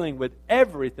is dealing with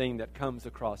everything that comes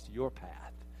across your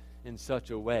path in such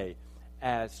a way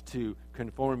as to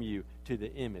conform you to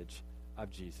the image of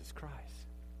Jesus Christ.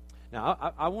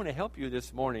 Now, I want to help you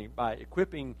this morning by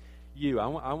equipping you. I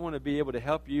want to be able to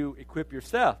help you equip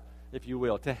yourself, if you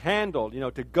will, to handle,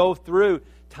 to go through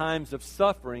times of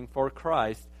suffering for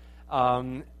Christ,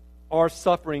 or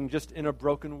suffering just in a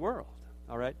broken world.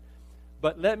 All right?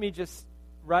 But let me just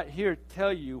right here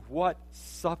tell you what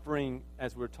suffering,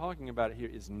 as we're talking about it here,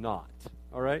 is not.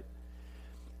 All right?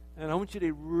 And I want you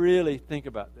to really think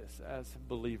about this as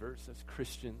believers, as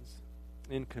Christians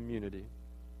in community.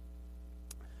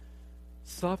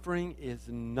 Suffering is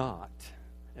not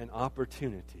an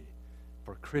opportunity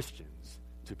for Christians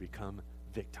to become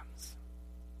victims.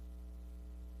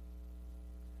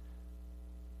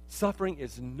 Suffering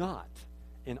is not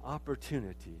an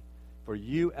opportunity for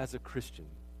you as a Christian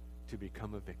to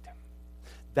become a victim.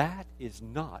 That is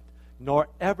not, nor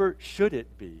ever should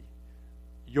it be,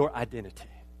 your identity.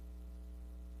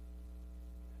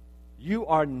 You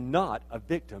are not a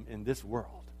victim in this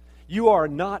world. You are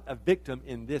not a victim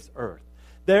in this earth.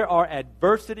 There are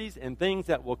adversities and things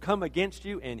that will come against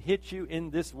you and hit you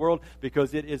in this world,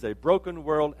 because it is a broken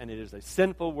world and it is a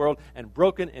sinful world, and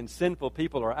broken and sinful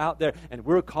people are out there, and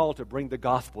we're called to bring the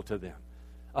gospel to them.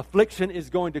 Affliction is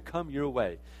going to come your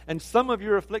way. And some of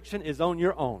your affliction is on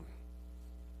your own.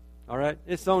 All right?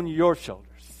 It's on your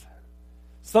shoulders.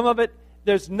 Some of it,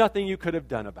 there's nothing you could have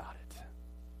done about it.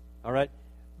 All right?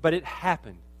 But it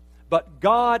happened. But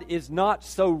God is not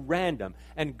so random,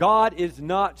 and God is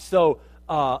not so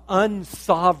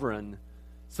unsovereign,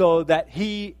 so that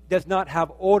He does not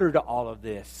have order to all of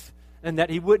this, and that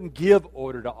He wouldn't give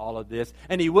order to all of this,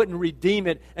 and He wouldn't redeem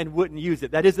it and wouldn't use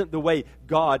it. That isn't the way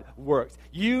God works.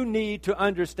 You need to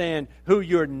understand who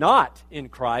you're not in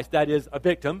Christ, that is, a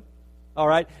victim, all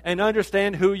right, and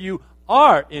understand who you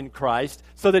are in Christ,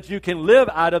 so that you can live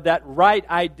out of that right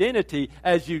identity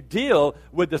as you deal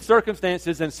with the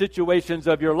circumstances and situations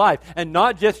of your life, and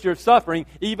not just your suffering,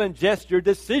 even just your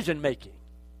decision making.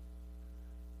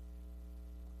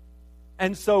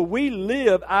 And so we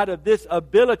live out of this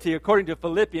ability, according to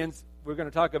Philippians. We're going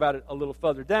to talk about it a little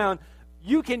further down.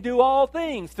 You can do all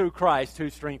things through Christ who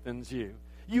strengthens you.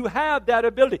 You have that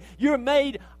ability. You're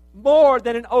made more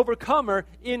than an overcomer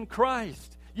in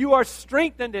Christ. You are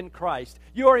strengthened in Christ.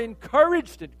 You are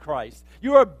encouraged in Christ.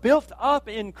 You are built up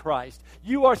in Christ.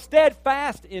 You are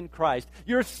steadfast in Christ.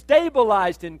 You're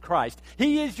stabilized in Christ.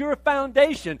 He is your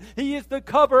foundation. He is the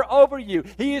cover over you.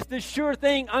 He is the sure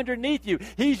thing underneath you.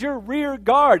 He's your rear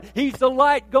guard. He's the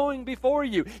light going before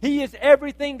you. He is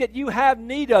everything that you have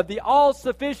need of, the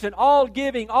all-sufficient,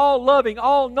 all-giving, all-loving,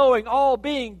 all-knowing,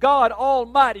 all-being God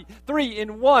Almighty, 3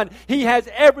 in 1. He has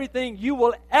everything you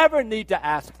will ever need to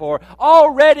ask for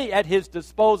already at His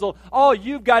disposal. All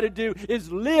you've got to do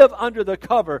is live under the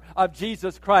cover of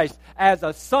Jesus Christ as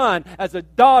a son, as a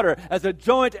daughter, as a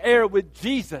joint heir with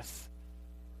Jesus.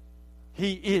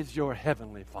 He is your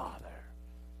heavenly Father.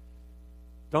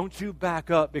 Don't you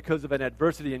back up because of an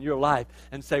adversity in your life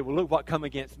and say, well, look what come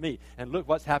against me, and look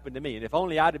what's happened to me. And if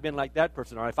only I'd have been like that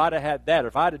person, or if I'd have had that, or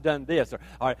if I'd have done this,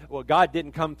 or well, God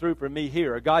didn't come through for me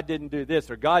here, or God didn't do this,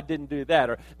 or God didn't do that,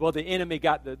 or, well, the enemy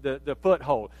got the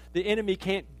foothold. The enemy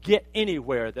can't get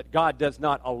anywhere that God does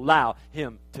not allow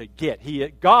him to get.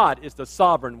 God is the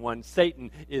sovereign one. Satan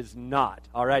is not,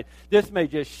 all right? This may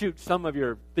just shoot some of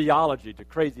your theology to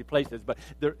crazy places, but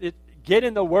get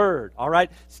in the Word, all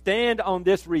right? Stand on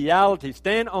this reality.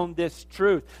 Stand on this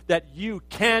truth that you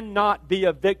cannot be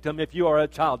a victim if you are a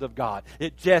child of God.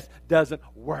 It just doesn't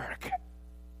work,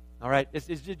 all right?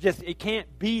 It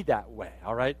can't be that way,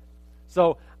 all right?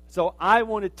 So I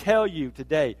want to tell you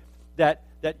today that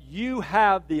you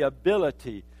have the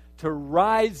ability to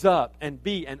rise up and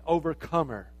be an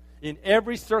overcomer in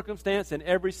every circumstance and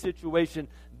every situation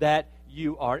that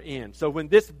you are in. So when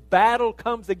this battle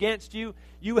comes against you,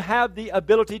 you have the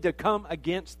ability to come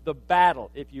against the battle,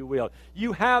 if you will.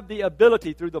 You have the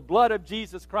ability through the blood of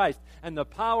Jesus Christ and the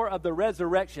power of the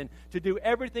resurrection to do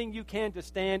everything you can to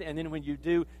stand, and then when you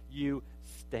do, you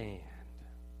stand.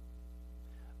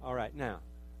 All right, now,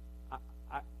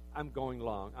 I'm going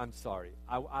long. I'm sorry.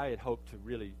 I had hoped to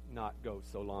really not go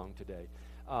so long today.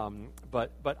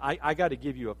 But I got to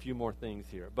give you a few more things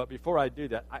here. But before I do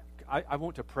that, I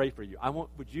want to pray for you.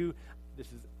 This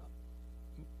is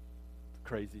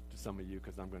crazy to some of you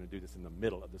because I'm going to do this in the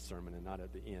middle of the sermon and not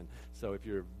at the end. So if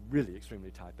you're really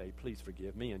extremely type A, please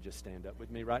forgive me and just stand up with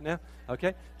me right now.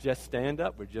 Okay? Just stand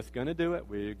up. We're just going to do it.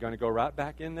 We're going to go right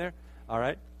back in there. All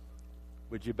right?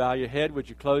 Would you bow your head? Would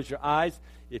you close your eyes?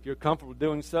 If you're comfortable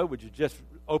doing so, would you just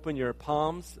open your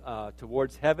palms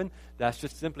towards heaven? That's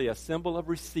just simply a symbol of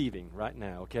receiving right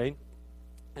now, okay?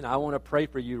 And I want to pray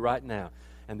for you right now.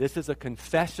 And this is a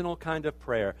confessional kind of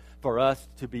prayer for us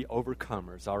to be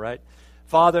overcomers, all right?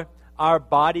 Father, our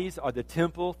bodies are the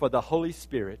temple for the Holy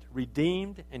Spirit,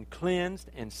 redeemed and cleansed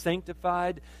and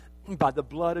sanctified by the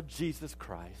blood of Jesus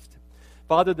Christ.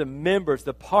 Father, the members,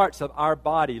 the parts of our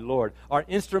body, Lord, are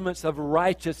instruments of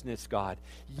righteousness, God,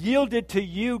 yielded to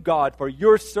you, God, for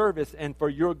your service and for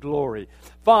your glory.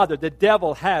 Father, the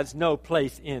devil has no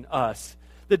place in us.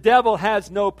 The devil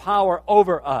has no power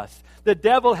over us. The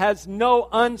devil has no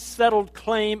unsettled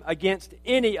claim against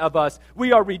any of us.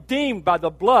 We are redeemed by the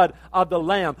blood of the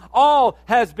Lamb. All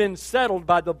has been settled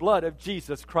by the blood of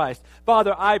Jesus Christ.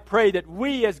 Father, I pray that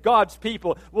we as God's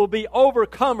people will be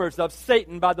overcomers of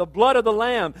Satan by the blood of the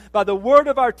Lamb, by the word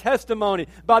of our testimony,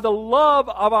 by the love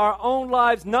of our own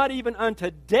lives, not even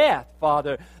unto death,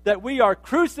 Father, that we are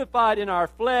crucified in our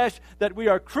flesh, that we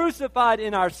are crucified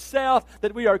in ourself,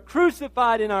 that we are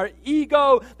crucified in our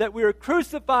ego, that we are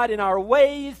crucified in our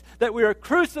ways, that we are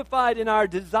crucified in our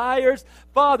desires.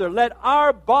 Father, let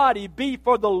our body be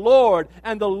for the Lord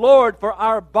and the Lord for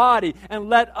our body, and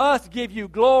let us give you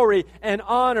glory and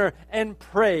honor and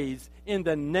praise in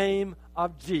the name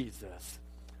of Jesus.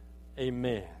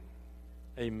 Amen.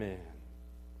 Amen.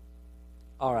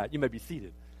 All right, you may be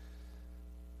seated.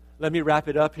 Let me wrap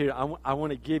it up here. I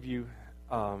want to give you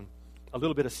a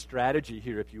little bit of strategy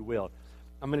here, if you will.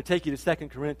 I'm going to take you to 2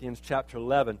 Corinthians chapter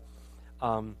 11,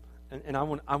 and I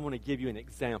want to give you an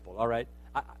example, all right?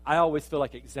 I always feel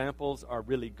like examples are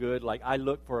really good. Like, I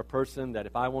look for a person that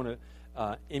if I want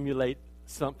to emulate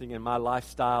something in my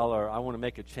lifestyle, or I want to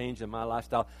make a change in my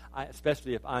lifestyle,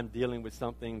 especially if I'm dealing with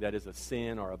something that is a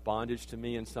sin or a bondage to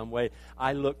me in some way,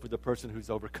 I look for the person who's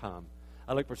overcome.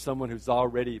 I look for someone who's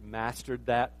already mastered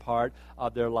that part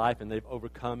of their life and they've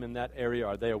overcome in that area,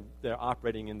 or they're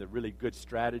operating in the really good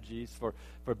strategies for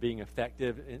being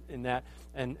effective in that.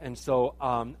 And so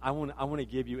I want to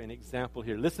give you an example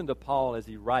here. Listen to Paul as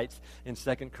he writes in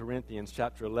 2 Corinthians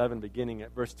chapter 11, beginning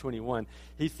at verse 21.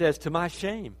 He says, "To my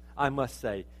shame, I must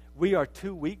say, we are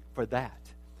too weak for that.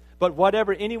 But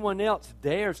whatever anyone else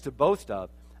dares to boast of,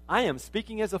 I am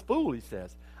speaking as a fool," he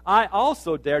says. "I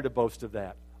also dare to boast of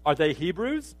that. Are they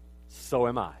Hebrews? So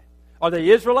am I. Are they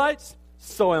Israelites?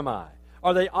 So am I.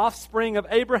 Are they offspring of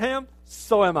Abraham?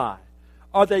 So am I.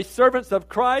 Are they servants of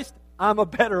Christ? I'm a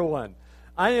better one.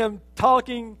 I am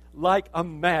talking like a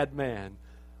madman,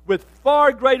 with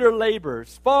far greater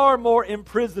labors, far more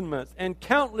imprisonments, and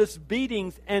countless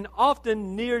beatings, and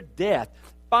often near death.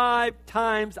 5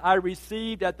 times I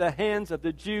received at the hands of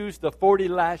the Jews the 40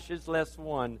 lashes less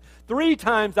one. 3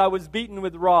 times I was beaten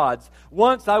with rods.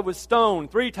 Once I was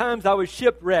stoned. 3 times I was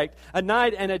shipwrecked. A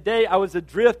night and a day I was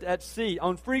adrift at sea,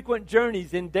 on frequent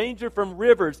journeys, in danger from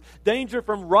rivers, danger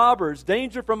from robbers,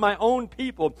 danger from my own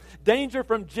people, danger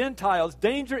from Gentiles,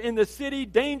 danger in the city,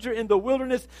 danger in the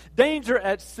wilderness, danger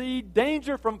at sea,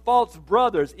 danger from false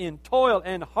brothers, in toil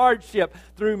and hardship,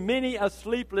 through many a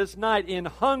sleepless night, in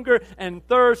hunger and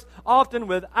thirst, thirst, often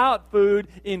without food,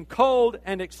 in cold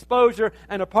and exposure,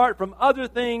 and apart from other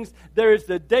things, there is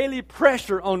the daily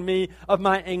pressure on me of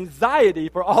my anxiety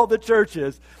for all the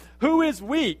churches. Who is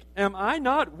weak? Am I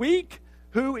not weak?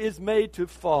 Who is made to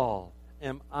fall?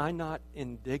 Am I not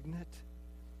indignant?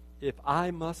 If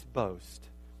I must boast,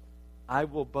 I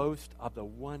will boast of the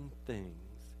one things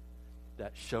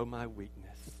that show my weakness.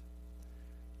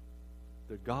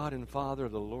 The God and Father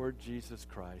of the Lord Jesus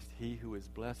Christ, He who is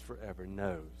blessed forever,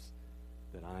 knows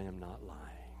that I am not lying.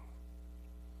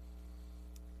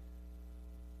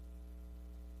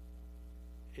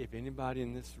 If anybody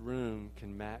in this room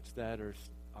can match that or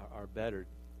better,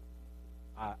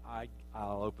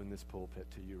 I'll open this pulpit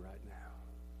to you right now.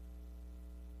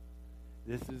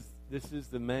 This is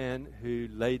the man who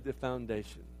laid the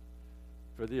foundation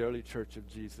for the early church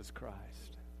of Jesus Christ.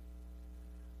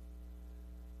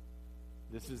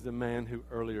 This is the man who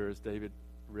earlier, as David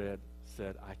read,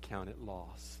 said, I count it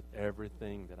loss,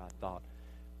 everything that I thought.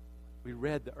 We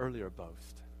read the earlier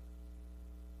boast.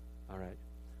 All right.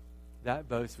 That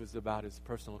boast was about his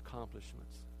personal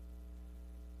accomplishments.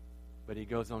 But he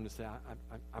goes on to say,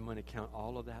 I'm going to count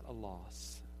all of that a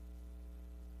loss.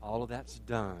 All of that's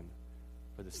done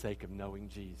for the sake of knowing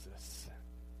Jesus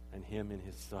and Him in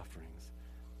His sufferings.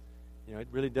 You know, it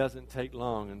really doesn't take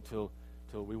long until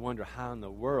we wonder how in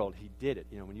the world He did it.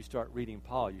 You know, when you start reading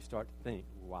Paul, you start to think,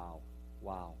 wow,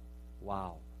 wow,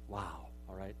 wow, wow,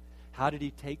 all right? How did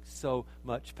he take so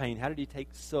much pain? How did he take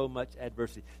so much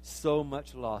adversity, so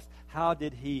much loss? How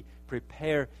did he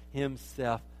prepare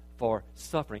himself for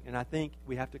suffering? And I think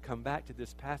we have to come back to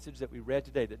this passage that we read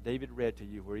today, that David read to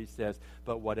you, where he says,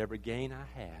 but whatever gain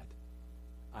I had,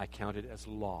 I counted as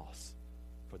loss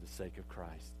for the sake of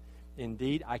Christ.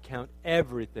 Indeed, I count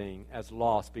everything as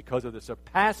loss because of the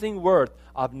surpassing worth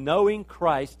of knowing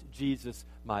Christ Jesus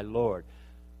my Lord.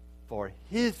 For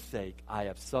His sake I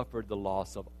have suffered the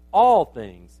loss of all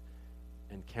things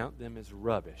and count them as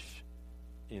rubbish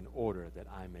in order that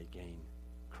I may gain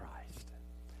Christ.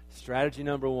 Strategy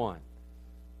number 1,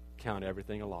 count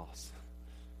everything a loss.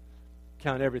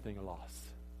 Count everything a loss.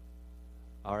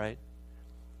 All right?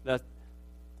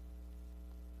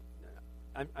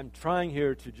 I'm trying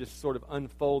here to just sort of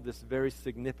unfold this very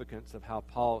significance of how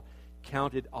Paul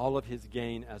counted all of his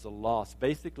gain as a loss.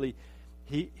 Basically,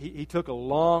 he took a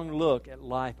long look at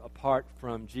life apart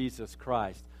from Jesus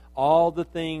Christ. All the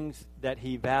things that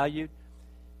he valued,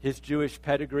 his Jewish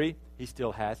pedigree, he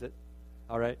still has it.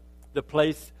 All right? The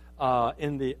place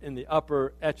in the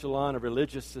upper echelon of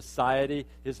religious society,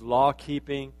 his law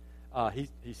keeping,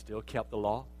 he still kept the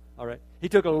law. All right? He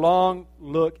took a long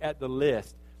look at the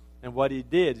list. And what he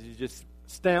did is he just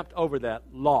stamped over that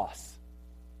loss.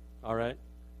 All right?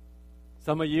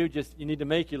 Some of you you need to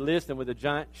make your list, and with a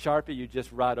giant Sharpie, you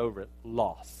just write over it,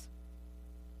 loss.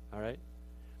 All right?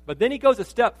 But then he goes a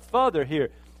step further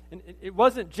here. And it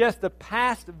wasn't just the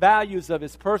past values of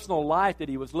his personal life that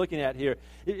he was looking at here.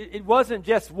 It wasn't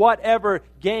just whatever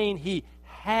gain he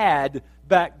had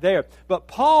back there. But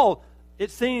Paul, it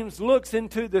seems, looks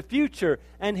into the future,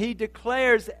 and he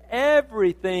declares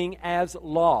everything as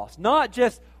loss. Not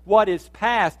just what is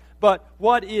past, but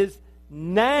what is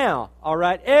now. All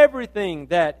right? Everything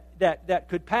that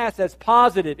could pass as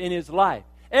positive in his life.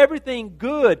 Everything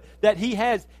good that he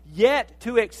has yet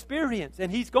to experience.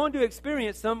 And he's going to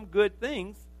experience some good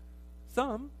things.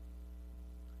 Some.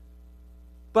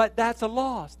 But that's a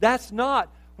loss. That's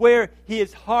not where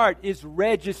his heart is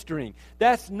registering.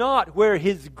 That's not where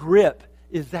his grip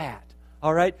is at.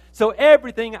 All right? So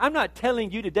everything, I'm not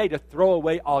telling you today to throw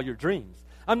away all your dreams.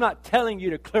 I'm not telling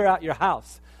you to clear out your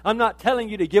house. I'm not telling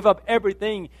you to give up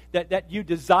everything that you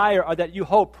desire or that you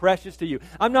hold precious to you.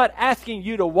 I'm not asking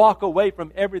you to walk away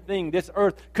from everything this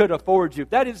earth could afford you.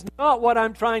 That is not what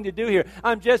I'm trying to do here.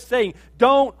 I'm just saying,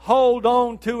 don't hold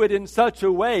on to it in such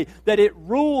a way that it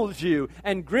rules you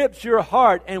and grips your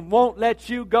heart and won't let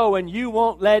you go, and you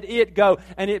won't let it go,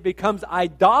 and it becomes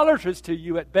idolatrous to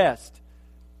you at best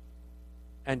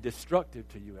and destructive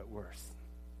to you at worst.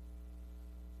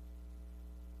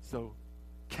 So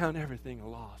count everything a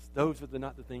loss. Those are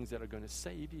not the things that are going to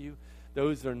save you.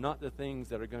 Those are not the things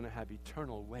that are going to have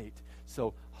eternal weight.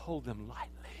 So hold them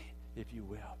lightly, if you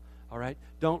will. All right?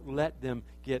 Don't let them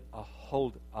get a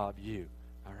hold of you.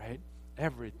 All right?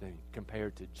 Everything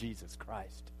compared to Jesus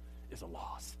Christ is a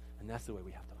loss. And that's the way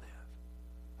we have to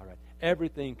live. All right?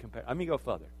 Everything compared. Let me go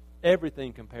further.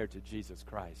 Everything compared to Jesus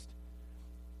Christ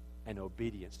and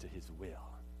obedience to His will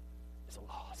is a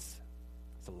loss.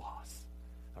 It's a loss.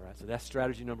 All right, so that's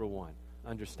strategy number 1.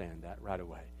 Understand that right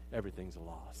away. Everything's a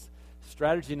loss.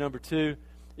 Strategy number 2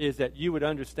 is that you would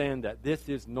understand that this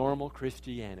is normal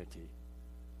Christianity,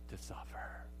 to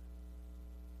suffer.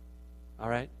 All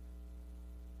right?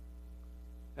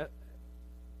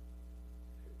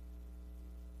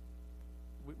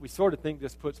 We sort of think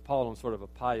this puts Paul on sort of a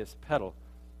pious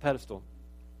pedestal,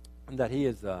 and that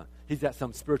he's at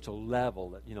some spiritual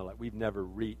level that, like we've never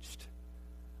reached.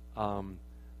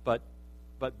 But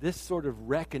this sort of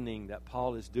reckoning that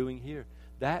Paul is doing here,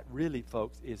 that really,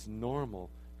 folks, is normal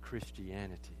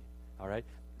Christianity. All right?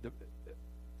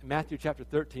 Matthew chapter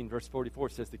 13, verse 44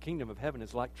 says, the kingdom of heaven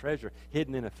is like treasure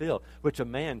hidden in a field, which a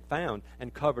man found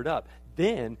and covered up.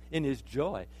 Then, in his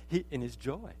joy,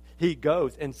 he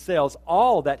goes and sells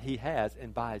all that he has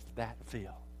and buys that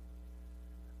field.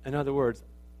 In other words,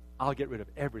 I'll get rid of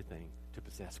everything to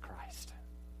possess Christ.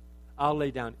 I'll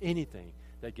lay down anything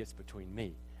that gets between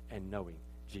me and knowing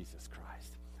Jesus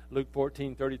Christ. Luke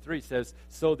 14:33 says,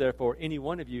 so therefore, any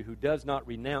one of you who does not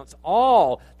renounce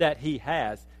all that he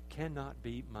has cannot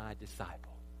be my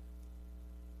disciple.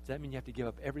 Does that mean you have to give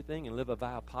up everything and live a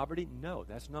vow of poverty? No,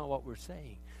 that's not what we're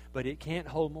saying. But it can't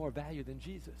hold more value than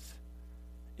Jesus.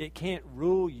 It can't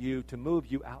rule you to move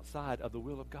you outside of the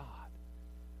will of God.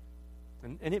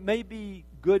 And it may be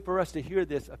good for us to hear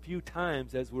this a few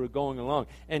times as we're going along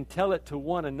and tell it to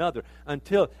one another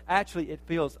until actually it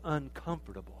feels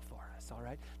uncomfortable for us, all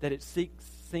right? That it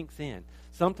sinks in.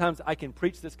 Sometimes I can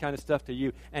preach this kind of stuff to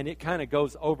you and it kind of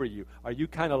goes over you. Or you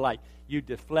kind of like, you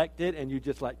deflect it and you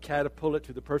just like catapult it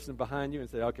to the person behind you and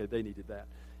say, okay, they needed that,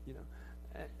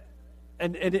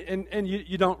 And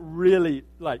you don't really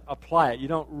like apply it. You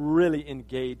don't really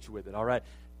engage with it, all right?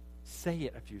 Say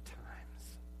it a few times.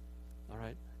 All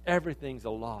right? Everything's a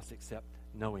loss except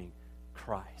knowing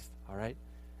Christ. All right?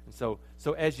 And so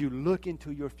as you look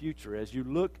into your future, as you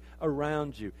look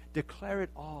around you, declare it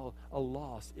all a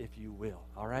loss, if you will.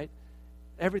 All right?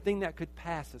 Everything that could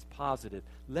pass as positive,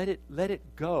 let it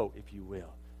go, if you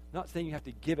will. Not saying you have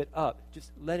to give it up.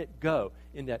 Just let it go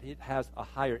in that it has a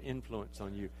higher influence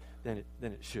on you than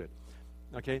it should.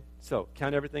 Okay? So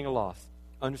count everything a loss.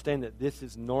 Understand that this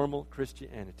is normal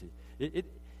Christianity.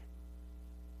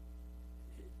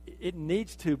 It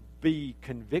needs to be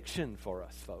conviction for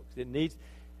us, folks. It needs.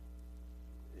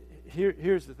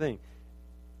 Here's the thing.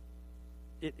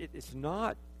 It's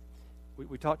not.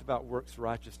 We talked about works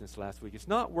righteousness last week. It's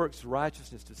not works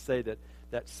righteousness to say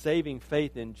that saving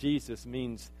faith in Jesus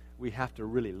means we have to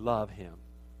really love Him.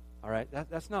 All right,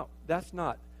 that's not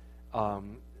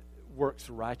works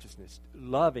righteousness.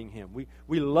 Loving Him,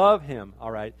 we love Him.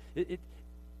 All right,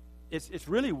 it's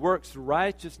really works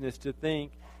righteousness to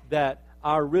think that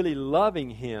our really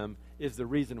loving Him is the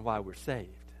reason why we're saved.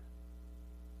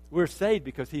 We're saved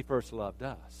because He first loved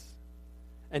us.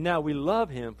 And now we love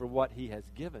Him for what He has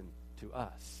given to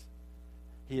us.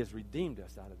 He has redeemed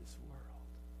us out of this world.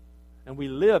 And we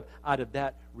live out of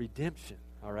that redemption,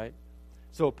 all right?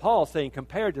 So Paul's saying,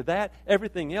 compared to that,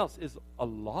 everything else is a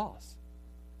loss.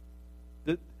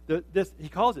 He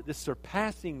calls it the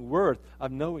surpassing worth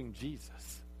of knowing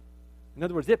Jesus. In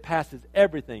other words, it passes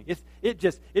everything. It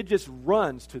just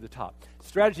runs to the top.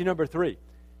 Strategy number 3.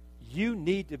 You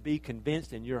need to be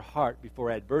convinced in your heart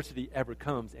before adversity ever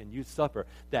comes and you suffer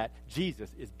that Jesus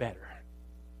is better.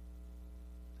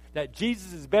 That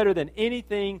Jesus is better than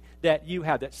anything that you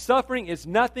have. That suffering is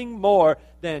nothing more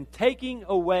than taking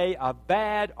away of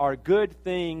bad or good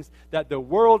things that the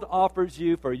world offers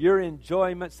you for your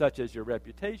enjoyment, such as your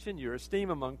reputation, your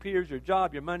esteem among peers, your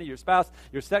job, your money, your spouse,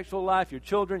 your sexual life, your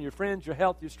children, your friends, your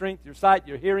health, your strength, your sight,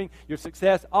 your hearing, your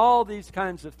success, all these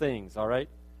kinds of things, all right?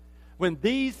 When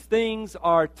these things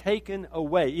are taken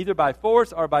away, either by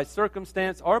force or by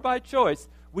circumstance or by choice,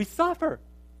 we suffer.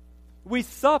 We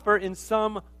suffer in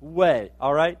some way,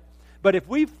 all right? But if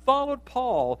we've followed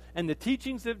Paul and the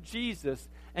teachings of Jesus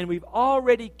and we've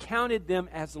already counted them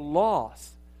as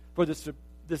loss for this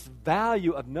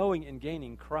value of knowing and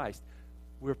gaining Christ,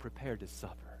 we're prepared to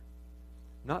suffer.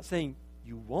 I'm not saying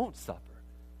you won't suffer.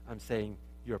 I'm saying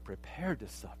you're prepared to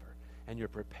suffer and you're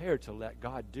prepared to let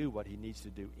God do what He needs to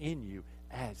do in you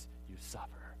as you suffer.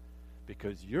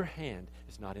 Because your hand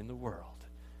is not in the world.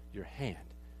 Your hand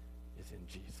is in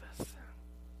Jesus.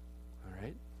 All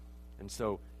right? And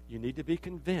so you need to be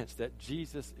convinced that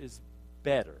Jesus is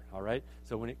better. All right?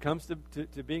 So when it comes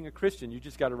to being a Christian, you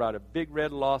just got to write a big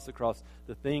red loss across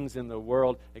the things in the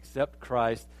world except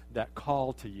Christ that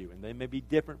call to you. And they may be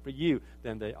different for you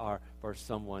than they are for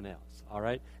someone else. All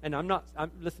right? And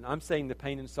I'm saying the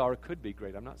pain and sorrow could be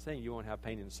great. I'm not saying you won't have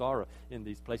pain and sorrow in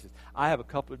these places. I have a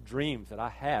couple of dreams that I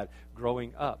had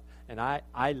growing up, and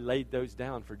I laid those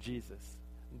down for Jesus.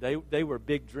 They were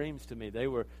big dreams to me. They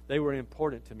were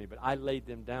important to me, but I laid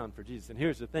them down for Jesus. And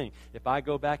here's the thing. If I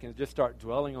go back and just start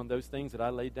dwelling on those things that I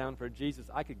laid down for Jesus,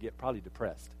 I could get probably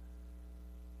depressed.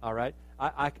 All right?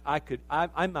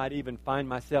 I might even find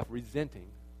myself resenting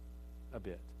a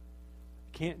bit.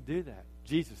 Can't do that.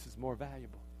 Jesus is more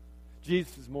valuable.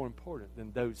 Jesus is more important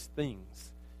than those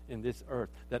things in this earth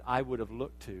that I would have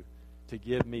looked to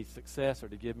give me success or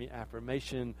to give me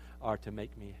affirmation or to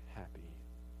make me happy.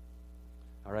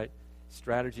 All right?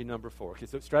 Strategy number 4. Okay,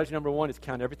 so strategy number 1 is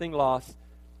count everything lost.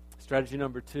 Strategy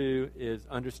number 2 is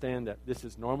understand that this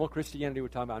is normal Christianity we're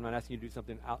talking about. I'm not asking you to do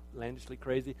something outlandishly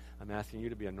crazy. I'm asking you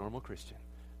to be a normal Christian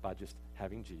by just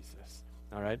having Jesus.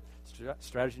 All right?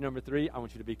 Strategy number 3, I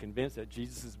want you to be convinced that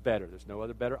Jesus is better. There's no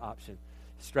other better option.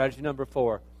 Strategy number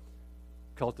 4,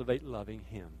 cultivate loving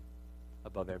Him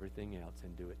above everything else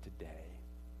and do it today.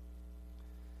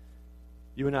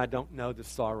 You and I don't know the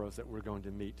sorrows that we're going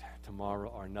to meet tomorrow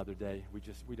or another day.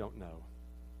 We don't know.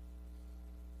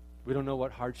 We don't know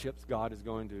what hardships God is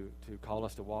going to call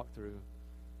us to walk through.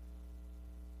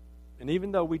 And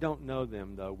even though we don't know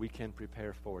them, though, we can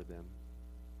prepare for them.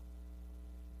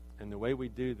 And the way we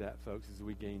do that, folks, is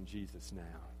we gain Jesus now.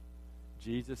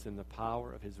 Jesus in the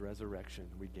power of His resurrection,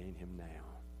 we gain Him now.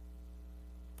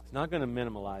 It's not going to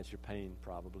minimize your pain,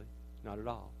 probably. Not at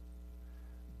all.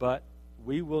 But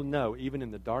we will know, even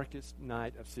in the darkest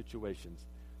night of situations,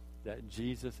 that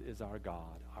Jesus is our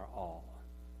God, our all.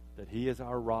 That He is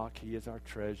our rock, He is our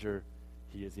treasure,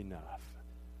 He is enough.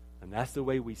 And that's the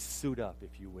way we suit up,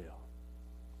 if you will.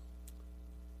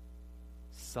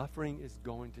 Suffering is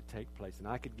going to take place. And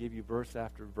I could give you verse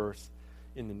after verse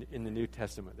in the New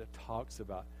Testament that talks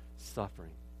about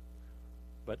suffering.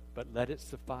 But let it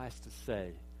suffice to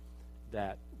say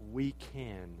that we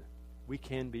can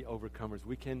be overcomers.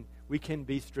 We can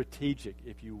be strategic,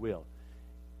 if you will,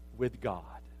 with God.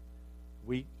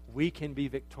 We can be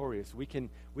victorious. We can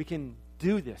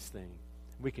do this thing.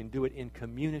 We can do it in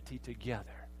community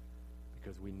together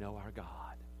because we know our God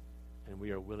and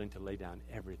we are willing to lay down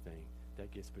everything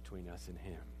that gets between us and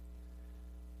Him.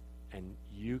 And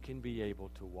you can be able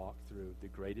to walk through the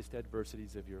greatest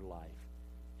adversities of your life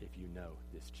if you know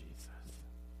this Jesus.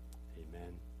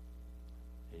 Amen.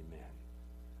 Amen.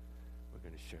 We're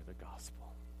going to share the gospel.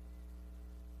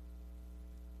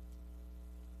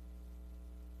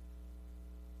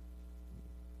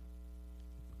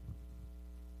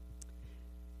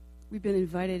 We've been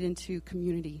invited into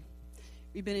community.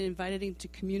 We've been invited into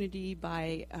community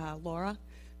by Laura,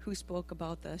 who spoke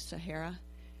about the Sahara,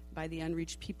 by the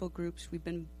unreached people groups. We've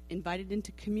been invited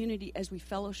into community as we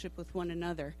fellowship with one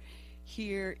another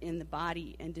here in the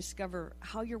body and discover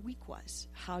how your week was,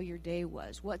 how your day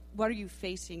was, what are you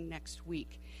facing next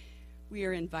week. We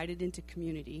are invited into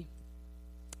community.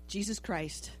 Jesus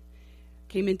Christ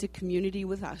came into community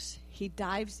with us. He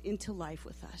dives into life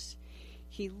with us.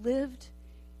 He lived,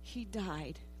 He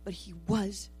died, but He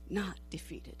was not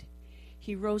defeated.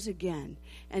 He rose again.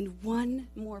 And one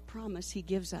more promise He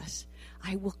gives us.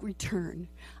 I will return.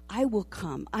 I will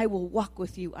come. I will walk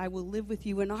with you. I will live with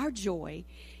you. And our joy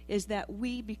is that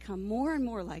we become more and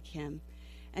more like Him.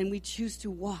 And we choose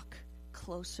to walk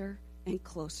closer and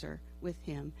closer with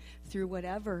Him through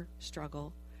whatever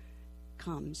struggle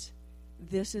comes.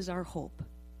 This is our hope,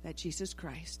 that Jesus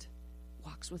Christ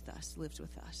walks with us, lives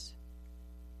with us.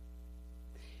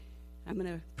 I'm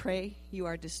going to pray. You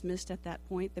are dismissed at that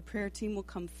point. The prayer team will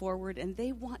come forward, and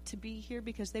they want to be here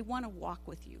because they want to walk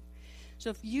with you. So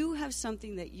if you have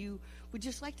something that you would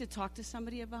just like to talk to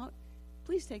somebody about,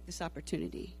 please take this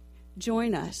opportunity.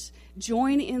 Join us.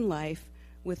 Join in life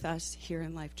with us here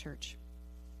in Life Church.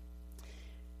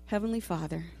 Heavenly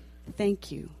Father,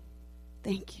 thank you.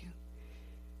 Thank you.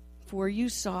 For you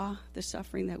saw the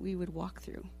suffering that we would walk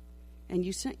through, and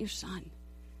you sent your Son,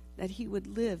 that He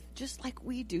would live just like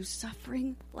we do,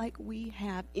 suffering like we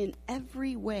have in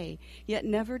every way, yet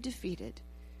never defeated,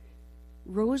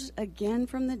 rose again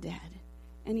from the dead,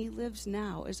 and He lives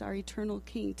now as our eternal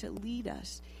King to lead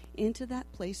us into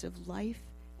that place of life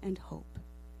and hope.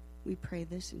 We pray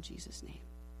this in Jesus' name.